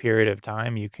 like, at a period of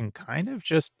time, you can kind of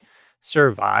just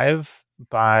survive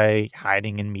by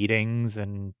hiding in meetings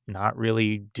and not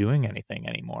really doing anything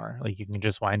anymore. Like, you can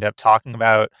just wind up talking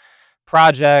about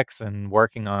projects and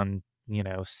working on,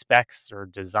 specs or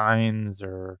designs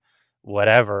or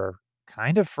whatever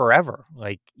kind of forever.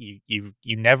 Like you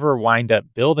never wind up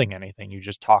building anything. You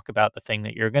just talk about the thing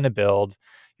that you're going to build.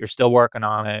 You're still working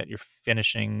on it. You're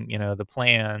finishing, the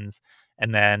plans,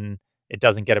 and then it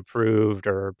doesn't get approved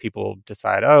or people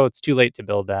decide, "Oh, it's too late to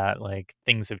build that." Like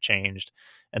things have changed.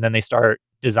 And then they start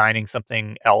designing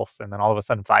something else and then all of a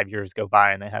sudden 5 years go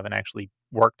by and they haven't actually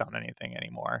worked on anything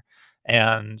anymore.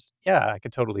 And yeah, I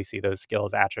could totally see those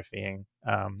skills atrophying.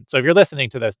 So if you're listening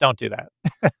to this, don't do that.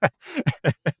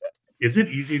 Is it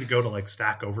easy to go to like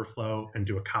Stack Overflow and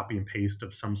do a copy and paste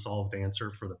of some solved answer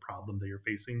for the problem that you're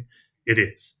facing? It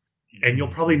is. And you'll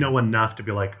probably Mhm. know enough to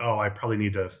be like, oh, I probably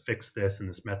need to fix this in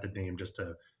this method name just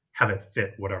to have it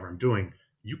fit whatever I'm doing.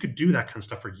 You could do that kind of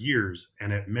stuff for years.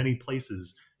 And at many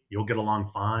places, you'll get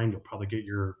along fine. You'll probably get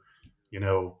your,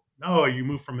 oh, you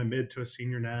move from a mid to a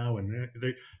senior now. And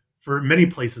for many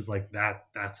places like that,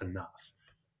 that's enough.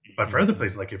 But for other Mhm.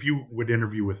 places, like if you would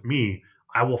interview with me,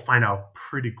 I will find out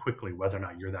pretty quickly whether or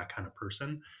not you're that kind of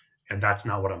person. And that's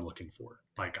not what I'm looking for.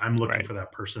 Like I'm looking Right. for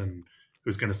that person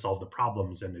who's going to solve the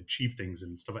problems and achieve things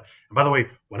and stuff. And by the way,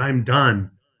 when I'm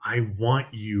done, I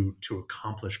want you to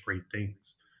accomplish great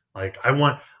things. Like I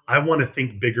want to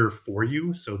think bigger for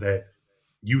you so that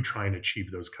you try and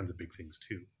achieve those kinds of big things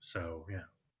too. So yeah.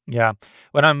 Yeah.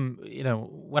 When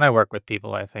I work with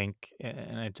people, I think,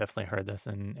 and I definitely heard this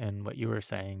in what you were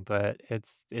saying, but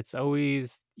it's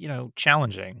always,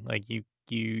 challenging. Like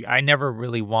I never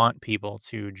really want people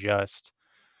to just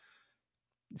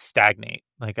stagnate.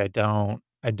 Like I don't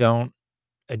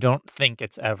think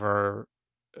it's ever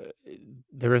uh,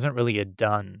 there isn't really a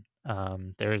done.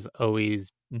 There's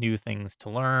always new things to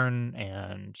learn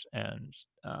and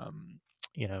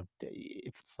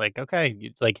if it's like okay,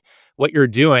 it's like what you're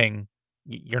doing,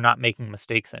 you're not making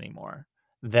mistakes anymore.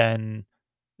 Then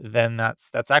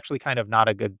that's actually kind of not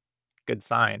a good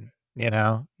sign,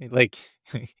 Like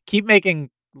keep making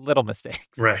little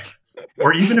mistakes. Right.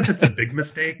 Or even if it's a big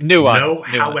mistake, know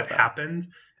how Nuance it though. happened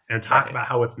and talk Right. about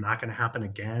how it's not going to happen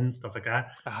again, stuff like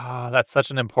that. Ah, that's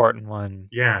such an important one.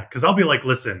 Yeah, because I'll be like,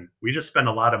 listen, we just spent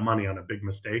a lot of money on a big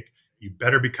mistake. You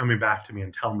better be coming back to me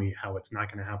and tell me how it's not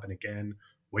going to happen again,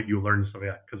 what you learned, and stuff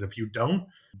like that. Because if you don't,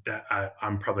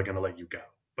 I'm probably going to let you go.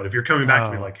 But if you're coming back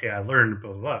to me Oh, like, hey, I learned,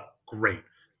 blah, blah, blah, great.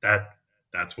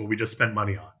 That's what we just spent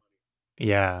money on.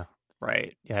 yeah,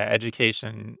 right. Yeah,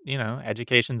 education's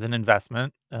an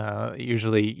investment.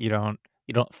 Usually you don't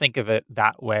think of it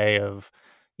that way of,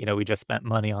 we just spent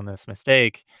money on this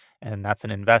mistake and that's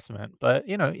an investment. But,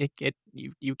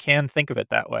 you can think of it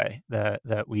that way,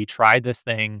 that we tried this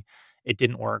thing, it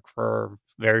didn't work for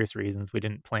various reasons. We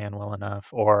didn't plan well enough,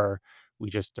 or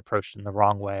we just approached it in the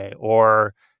wrong way,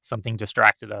 or something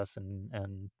distracted us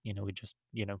and we just,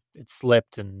 it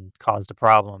slipped and caused a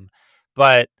problem.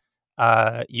 But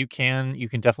you can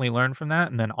definitely learn from that,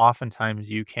 and then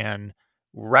oftentimes you can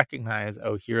recognize,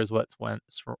 "Oh,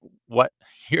 what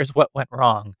here's what went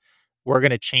wrong. We're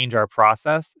gonna change our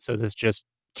process so this just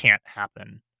can't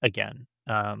happen again."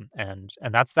 And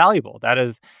that's valuable.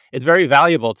 It's very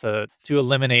valuable to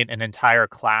eliminate an entire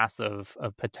class of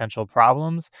potential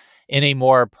problems in a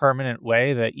more permanent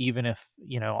way that even if,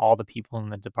 all the people in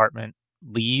the department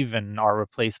leave and are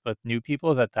replaced with new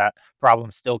people, that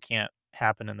problem still can't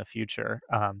happen in the future.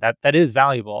 That is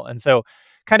valuable. And so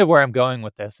kind of where I'm going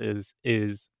with this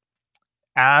is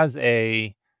as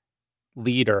a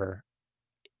leader,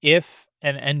 if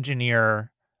an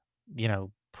engineer,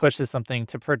 pushes something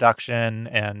to production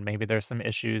and maybe there's some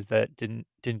issues that didn't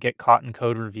get caught in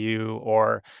code review,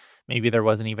 or maybe there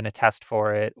wasn't even a test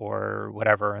for it or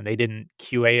whatever and they didn't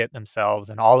QA it themselves,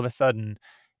 and all of a sudden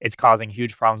it's causing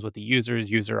huge problems with the users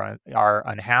are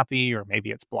unhappy, or maybe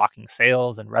it's blocking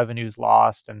sales and revenues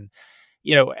lost, and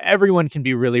everyone can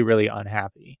be really, really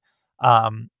unhappy.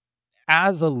 Um,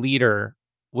 as a leader,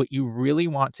 what you really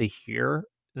want to hear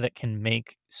that can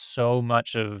make so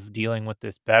much of dealing with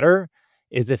this better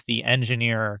is if the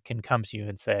engineer can come to you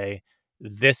and say,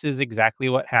 "This is exactly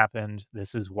what happened.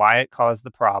 This is why it caused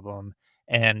the problem.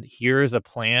 And here's a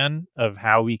plan of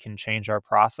how we can change our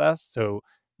process so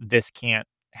this can't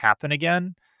happen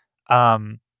again."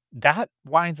 Um, that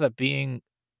winds up being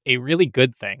a really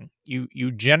good thing.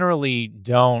 You generally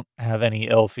don't have any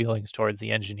ill feelings towards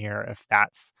the engineer if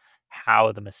that's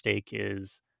how the mistake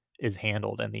is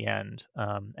handled in the end.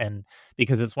 And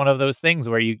because it's one of those things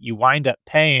where you wind up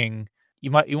paying you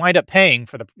wind up paying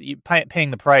for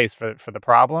paying the price for the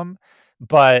problem,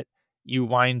 but you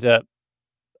wind up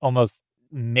almost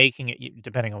making it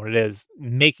depending on what it is,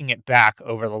 making it back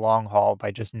over the long haul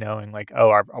by just knowing like,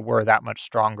 "Oh, we're that much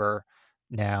stronger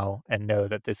now and know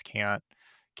that this can't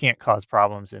cause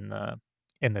problems in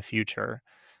the future."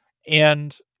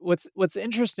 And what's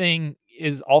interesting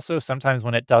is also sometimes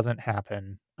when it doesn't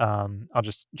happen, I'll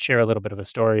just share a little bit of a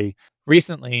story.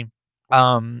 Recently,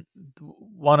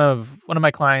 one of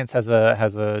my clients has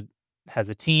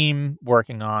a team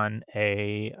working on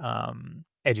a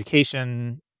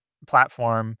education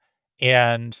platform,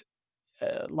 and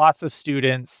lots of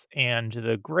students, and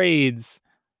the grades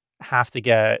have to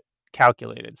get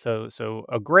calculated. So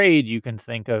a grade you can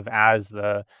think of as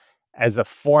a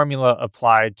formula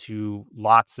applied to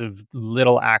lots of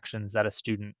little actions that a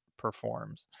student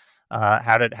performs.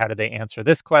 How did they answer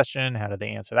this question? How did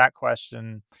they answer that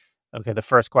question? Okay, the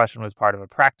first question was part of a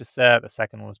practice set. The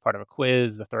second one was part of a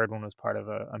quiz. The third one was part of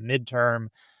a midterm.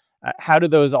 How do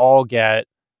those all get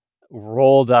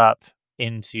rolled up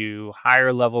into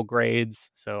higher level grades?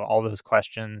 So all those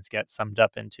questions get summed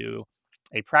up into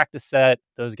a practice set,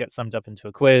 those get summed up into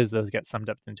a quiz, those get summed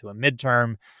up into a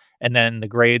midterm, and then the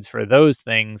grades for those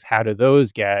things, how do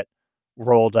those get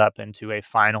rolled up into a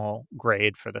final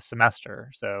grade for the semester?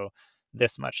 So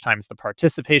this much times the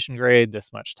participation grade,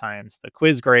 this much times the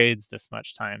quiz grades, this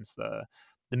much times the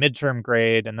midterm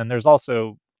grade, and then there's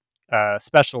also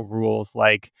special rules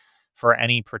like for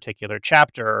any particular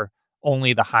chapter,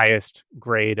 only the highest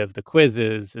grade of the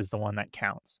quizzes is the one that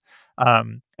counts.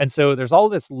 And so there's all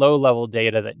this low level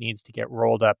data that needs to get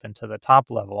rolled up into the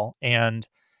top level. And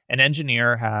an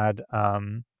engineer had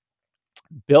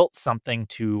built something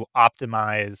to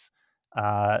optimize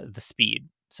the speed.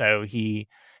 So he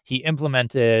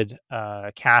implemented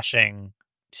caching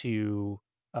to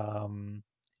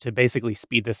to basically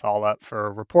speed this all up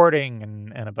for reporting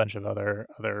and a bunch of other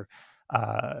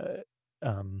uh,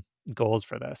 um, goals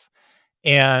for this.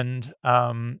 And,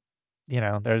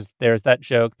 there's that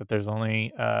joke that there's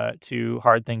only, 2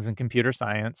 hard things in computer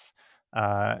science,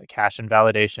 cache and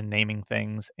validation, naming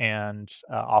things, and,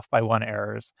 off by 1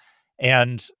 errors.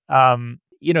 And,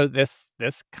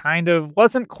 this kind of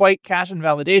wasn't quite cache and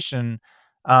validation,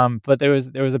 but there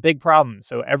was a big problem.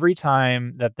 So every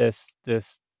time that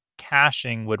this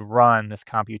caching would run, this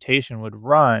computation would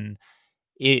run,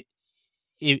 it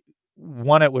it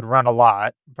 1, it would run a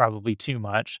lot, probably too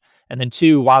much, and then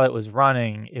 2, while it was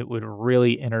running, it would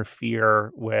really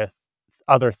interfere with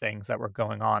other things that were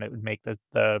going on. It would make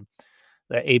the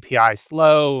API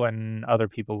slow, and other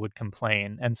people would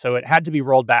complain, and so it had to be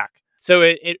rolled back. So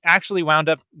it actually wound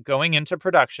up going into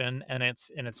production, and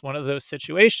it's one of those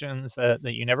situations that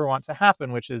you never want to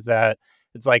happen, which is that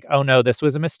it's like, "Oh, no, this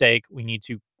was a mistake. We need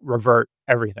to revert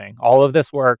everything. All of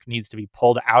this work needs to be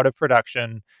pulled out of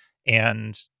production,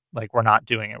 and, like, we're not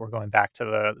doing it. We're going back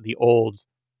to the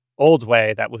old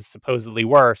way that was supposedly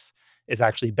worse is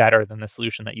actually better than the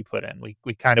solution that you put in.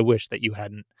 We kinda wish that you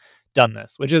hadn't done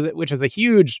this," which is a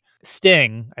huge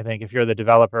sting, I think, if you're the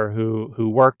developer who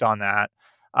worked on that.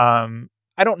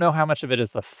 I don't know how much of it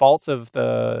is the fault of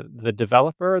the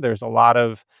developer. There's a lot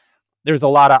of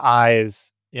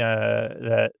eyes,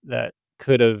 that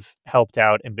could have helped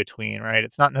out in between, right?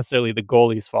 It's not necessarily the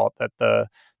goalie's fault that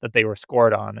they were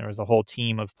scored on. There was a whole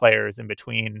team of players in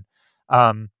between.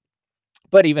 Um,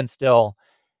 but even still,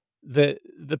 the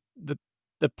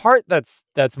the part that's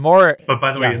more But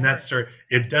by the way, yeah. in that story,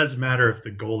 it does matter if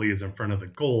the goalie is in front of the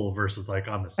goal versus like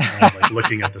on the side, like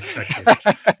looking at the spectators.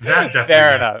 That definitely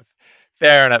Fair matters. enough.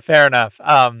 Fair enough, fair enough.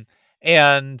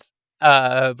 And,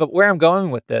 but where I'm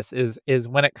going with this is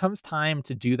when it comes time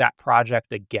to do that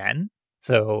project again,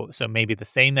 so maybe the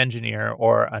same engineer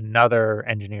or another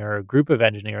engineer or a group of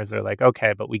engineers are like,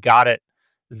 "Okay, but we got it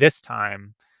this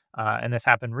time," and this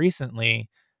happened recently,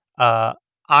 uh,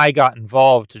 I got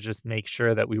involved to just make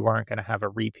sure that we weren't gonna have a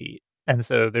repeat. And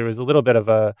so there was a little bit of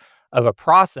a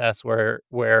process where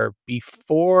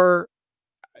before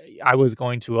I was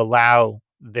going to allow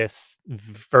this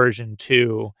version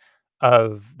 2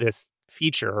 of this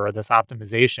feature or this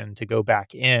optimization to go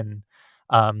back in,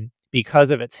 because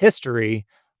of its history,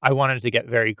 I wanted to get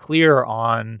very clear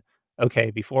on,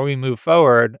 okay, before we move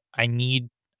forward, I need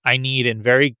in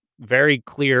very, very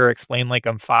clear explain like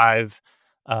I'm 5,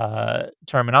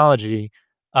 terminology,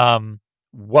 um,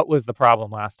 what was the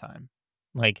problem last time?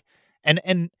 Like, and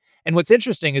and what's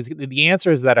interesting is the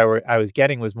answers that I was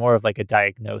getting was more of like a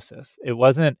diagnosis. It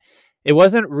wasn't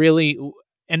really,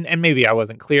 and maybe I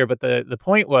wasn't clear, but the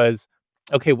point was,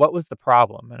 okay, what was the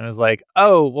problem? And it was like,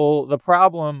 oh, well, the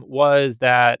problem was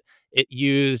that it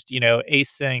used,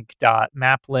 async dot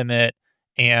map limit,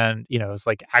 and it's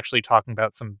like actually talking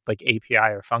about some like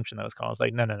API or function that was called. I was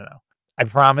like, no, no, no, no. I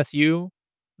promise you,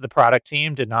 the product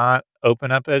team did not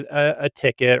open up a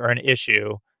ticket or an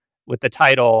issue with the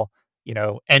title,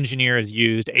 engineers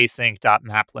used async dot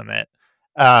map limit.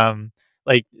 Um,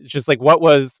 like, it's just like, what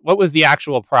was the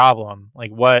actual problem?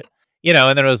 Like, what,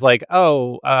 and then it was like,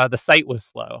 oh, the site was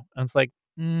slow. And it's like,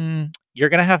 you're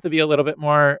gonna have to be a little bit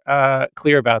more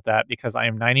clear about that, because I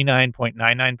am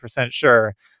 99.99%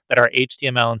 sure that our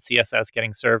HTML and CSS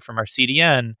getting served from our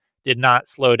CDN did not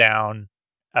slow down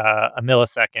a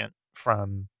millisecond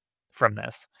from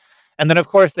this. And then of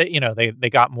course they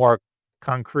got more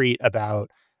concrete about,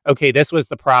 okay, this was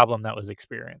the problem that was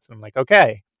experienced. I'm like,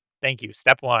 okay, thank you.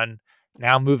 Step one.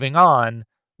 Now moving on,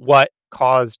 what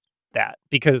caused that?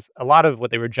 Because a lot of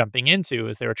what they were jumping into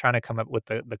is they were trying to come up with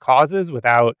the causes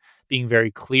without being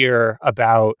very clear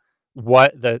about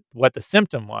what the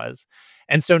symptom was.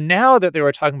 And so now that they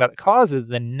were talking about the causes,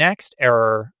 the next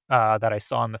error that I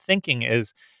saw in the thinking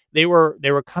is they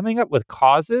were coming up with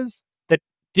causes that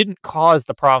didn't cause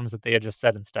the problems that they had just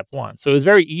said in step one. So it was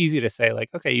very easy to say, like,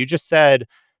 okay, you just said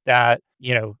that,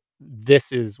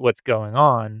 this is what's going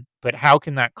on, but how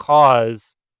can that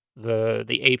cause the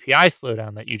API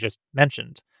slowdown that you just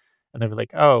mentioned? And they were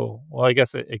like, oh, well, I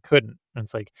guess it couldn't. And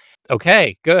it's like,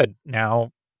 okay, good.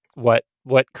 Now what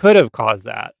could have caused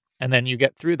that? And then you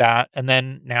get through that. And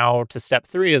then now to step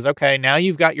three is, okay, now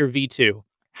you've got your V2.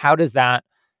 How does that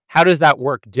how does that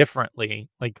work differently?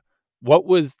 Like,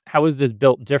 how is this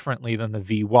built differently than the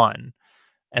V1?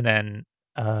 And then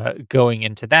going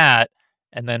into that,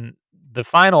 and then the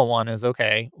final one is,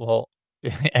 okay, well,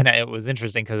 and it was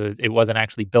interesting because it wasn't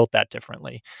actually built that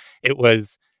differently. It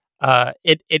was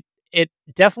it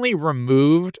definitely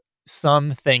removed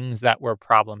some things that were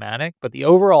problematic, but the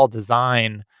overall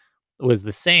design was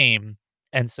the same.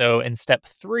 And so in step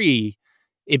 3,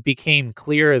 it became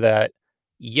clear that,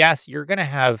 yes, you're gonna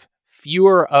have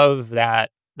fewer of that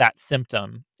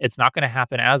symptom. It's not gonna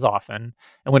happen as often,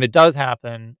 and when it does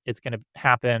happen, it's gonna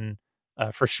happen,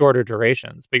 for shorter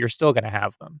durations, but you're still gonna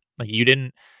have them. Like, you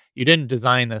didn't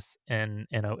design this and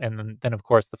then, of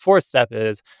course, the 4th step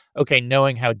is, okay,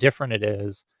 knowing how different it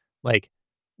is, like,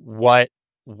 what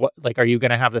like, are you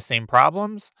gonna have the same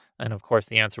problems? And of course,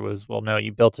 the answer was, well, no,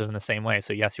 you built it in the same way.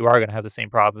 So yes, you are going to have the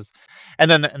same problems. And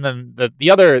then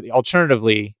the other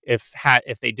alternatively, if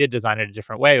they did design it a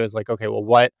different way, it was like, okay, well,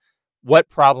 what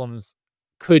problems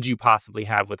could you possibly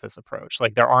have with this approach?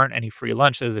 Like, there aren't any free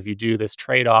lunches. If you do this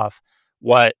trade off,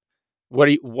 what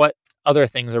what other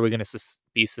things are we going to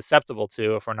be susceptible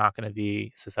to if we're not going to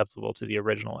be susceptible to the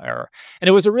original error? And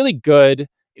it was a really good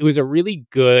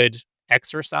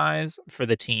exercise for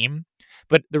the team.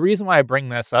 But the reason why I bring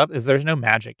this up is there's no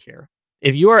magic here.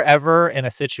 If you are ever in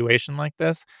a situation like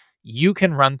this, you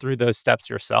can run through those steps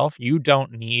yourself. You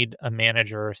don't need a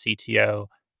manager or CTO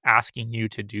asking you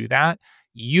to do that.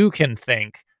 You can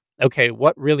think, okay,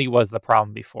 what really was the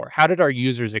problem before? How did our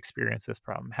users experience this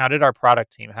problem? How did our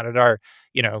product team, how did our,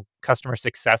 customer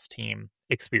success team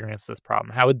experience this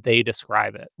problem? How would they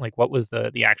describe it? Like, what was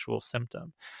the actual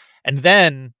symptom? And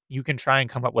then you can try and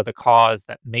come up with a cause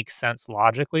that makes sense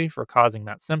logically for causing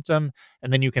that symptom.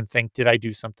 And then you can think, did I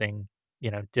do something,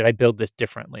 did I build this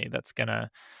differently that's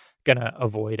gonna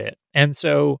avoid it? And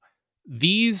so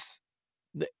these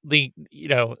the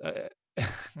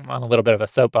I'm on a little bit of a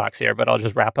soapbox here, but I'll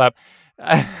just wrap up.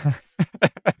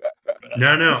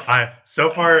 No, no. I so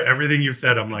far everything you've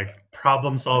said, I'm like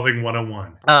problem solving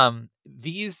 101.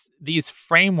 These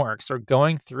frameworks are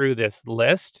going through this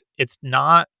list. It's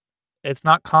not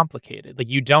complicated. Like,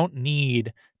 you don't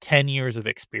need 10 years of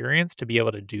experience to be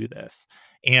able to do this.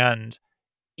 And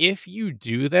if you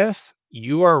do this,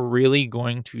 you are really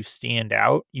going to stand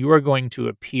out. You are going to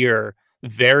appear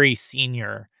very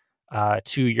senior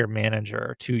to your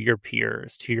manager, to your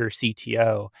peers, to your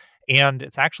CTO. And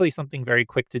it's actually something very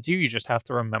quick to do. You just have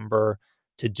to remember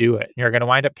to do it. You're going to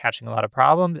wind up catching a lot of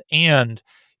problems, and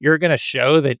you're going to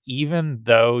show that even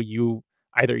though you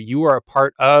are a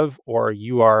part of, or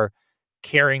you are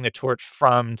carrying the torch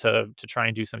from, to try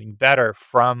and do something better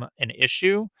from an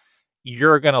issue,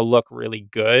 you're going to look really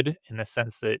good in the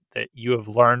sense that you have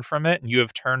learned from it, and you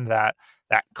have turned that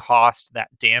cost, that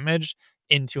damage,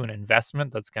 into an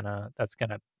investment that's gonna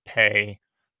pay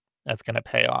that's gonna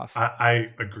pay off. I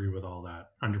agree with all that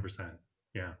 100%.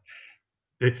 Yeah.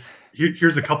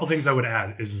 Here's a couple things I would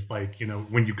add is like,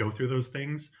 when you go through those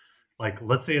things, like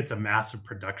let's say it's a massive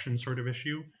production sort of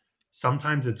issue,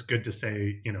 sometimes it's good to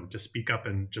say, to speak up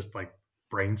and just like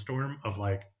brainstorm of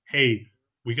like, hey,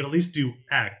 we could at least do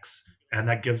X, and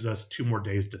that gives us 2 more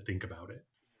days to think about it.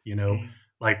 You know,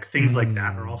 like things like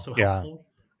that are Mm, also yeah. helpful.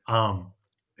 Um,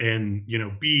 and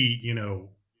B,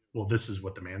 well, this is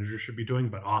what the manager should be doing,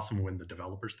 but awesome when the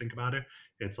developers think about it.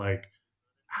 It's like,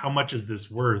 how much is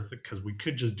this worth? Because we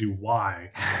could just do Y.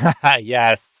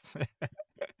 Yes.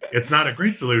 It's not a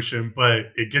great solution, but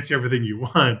it gets you everything you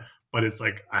want, but it's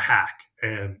like a hack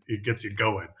and it gets you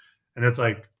going. And it's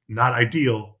like not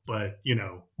ideal, but you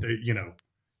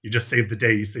just save the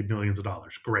day, you save millions of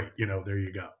dollars. Great. There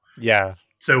you go. Yeah,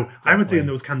 So I would say in definitely.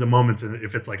 those kinds of moments, and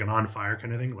if it's like an on fire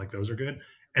kind of thing, like those are good.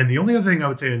 And the only other thing I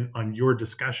would say on your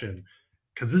discussion,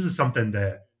 because this is something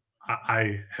that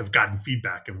I have gotten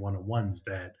feedback in one on ones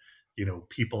that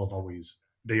people have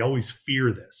always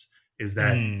fear this, is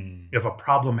that Mm. if a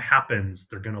problem happens,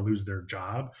 they're going to lose their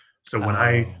job. So when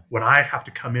I Oh. when I have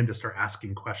to come in to start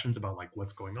asking questions about like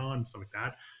what's going on and stuff like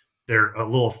that, they're a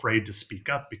little afraid to speak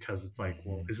up because it's like,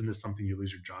 well, Mhm. isn't this something you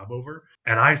lose your job over?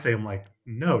 And I say, I'm like,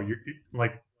 no,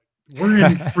 like, we're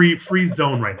in free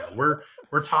zone right now. We're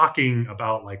talking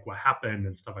about like what happened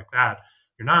and stuff like that.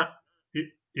 You're not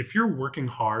if you're working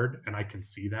hard, and I can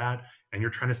see that, and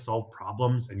you're trying to solve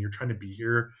problems, and you're trying to be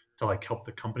here to like help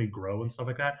the company grow and stuff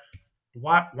like that.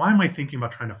 Why am I thinking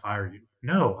about trying to fire you?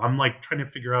 No, I'm like trying to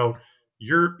figure out,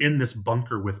 you're in this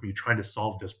bunker with me trying to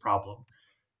solve this problem.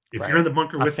 If you're in Right. the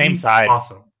bunker On with same me, side.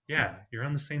 awesome. Yeah, you're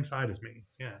on the same side as me.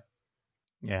 Yeah.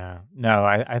 Yeah. No,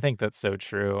 I think that's so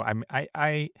true.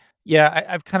 I yeah,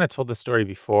 I've kind of told the story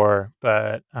before,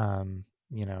 but I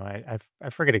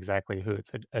forget exactly who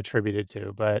it's attributed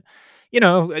to, but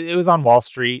it was on Wall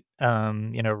Street,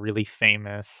 really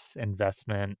famous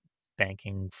investment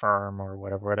banking firm or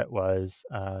whatever it was,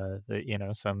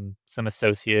 that some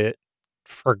associate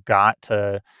forgot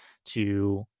to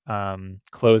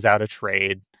close out a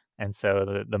trade, and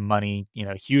so the money,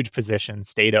 huge position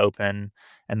stayed open,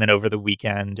 and then over the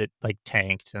weekend it like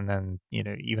tanked, and then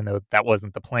even though that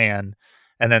wasn't the plan,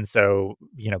 and then so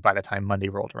by the time Monday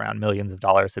rolled around, millions of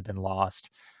dollars had been lost.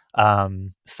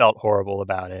 Felt horrible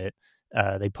about it.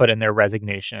 They put in their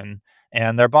resignation,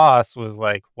 and their boss was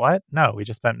like, what? No, we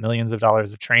just spent millions of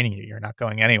dollars of training you, you're not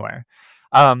going anywhere.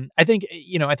 I think that's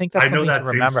I know something to that same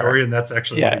remember. story, and that's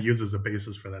actually what I Yeah. use as a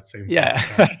basis for that same thought. Yeah.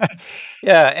 Yeah.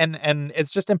 Yeah, and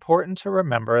it's just important to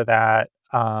remember that,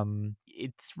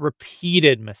 it's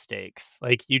repeated mistakes.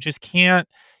 Like, you can't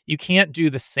do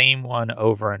the same one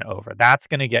over and over. That's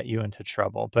gonna get you into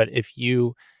trouble, but if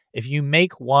you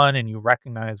make one and you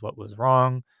recognize what was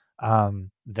wrong,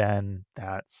 then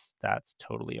that's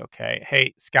totally okay.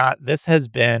 Hey, Scott, this has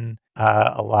been,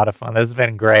 a lot of fun. This has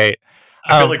been great.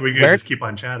 I feel like we could Where just keep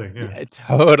on chatting. Yeah. Yeah,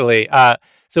 totally.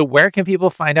 So where can people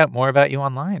find out more about you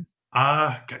online?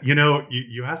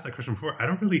 You asked that question before. I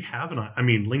don't really have it on. I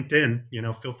mean, LinkedIn.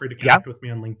 Feel free to Yeah. connect with me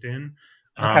on LinkedIn.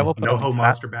 Okay, we'll put a link to that.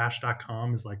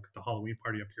 NoHoMonsterBash.com is like the Halloween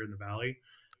party up here in the valley.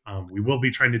 We will be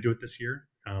trying to do it this year,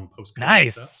 post COVID stuff.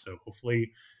 Nice. So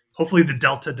hopefully the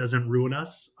Delta doesn't ruin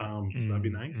us. So that'd be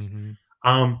Mm, nice.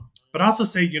 mhm. But also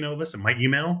say, listen, my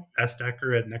email,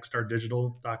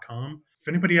 sdecker@nextstardigital.com. If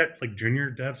anybody at like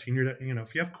junior dev, senior dev,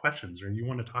 if you have questions or you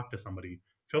want to talk to somebody,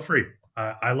 feel free.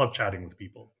 I love chatting with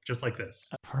people just like this.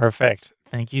 Perfect.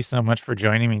 Thank you so much for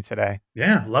joining me today.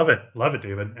 Yeah, love it. Love it,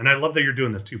 David. And I love that you're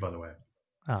doing this too, by the way.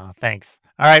 Oh, thanks.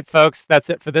 All right, folks, that's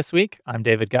it for this week. I'm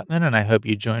David Gutman, and I hope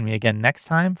you join me again next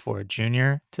time for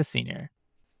Junior to Senior.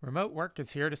 Remote work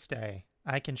is here to stay.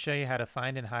 I can show you how to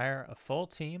find and hire a full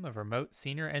team of remote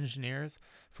senior engineers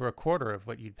for a quarter of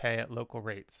what you'd pay at local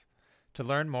rates. To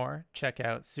learn more, check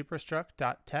out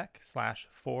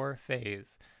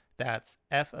superstruct.tech/4phase. That's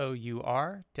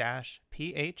FOUR-PHASE.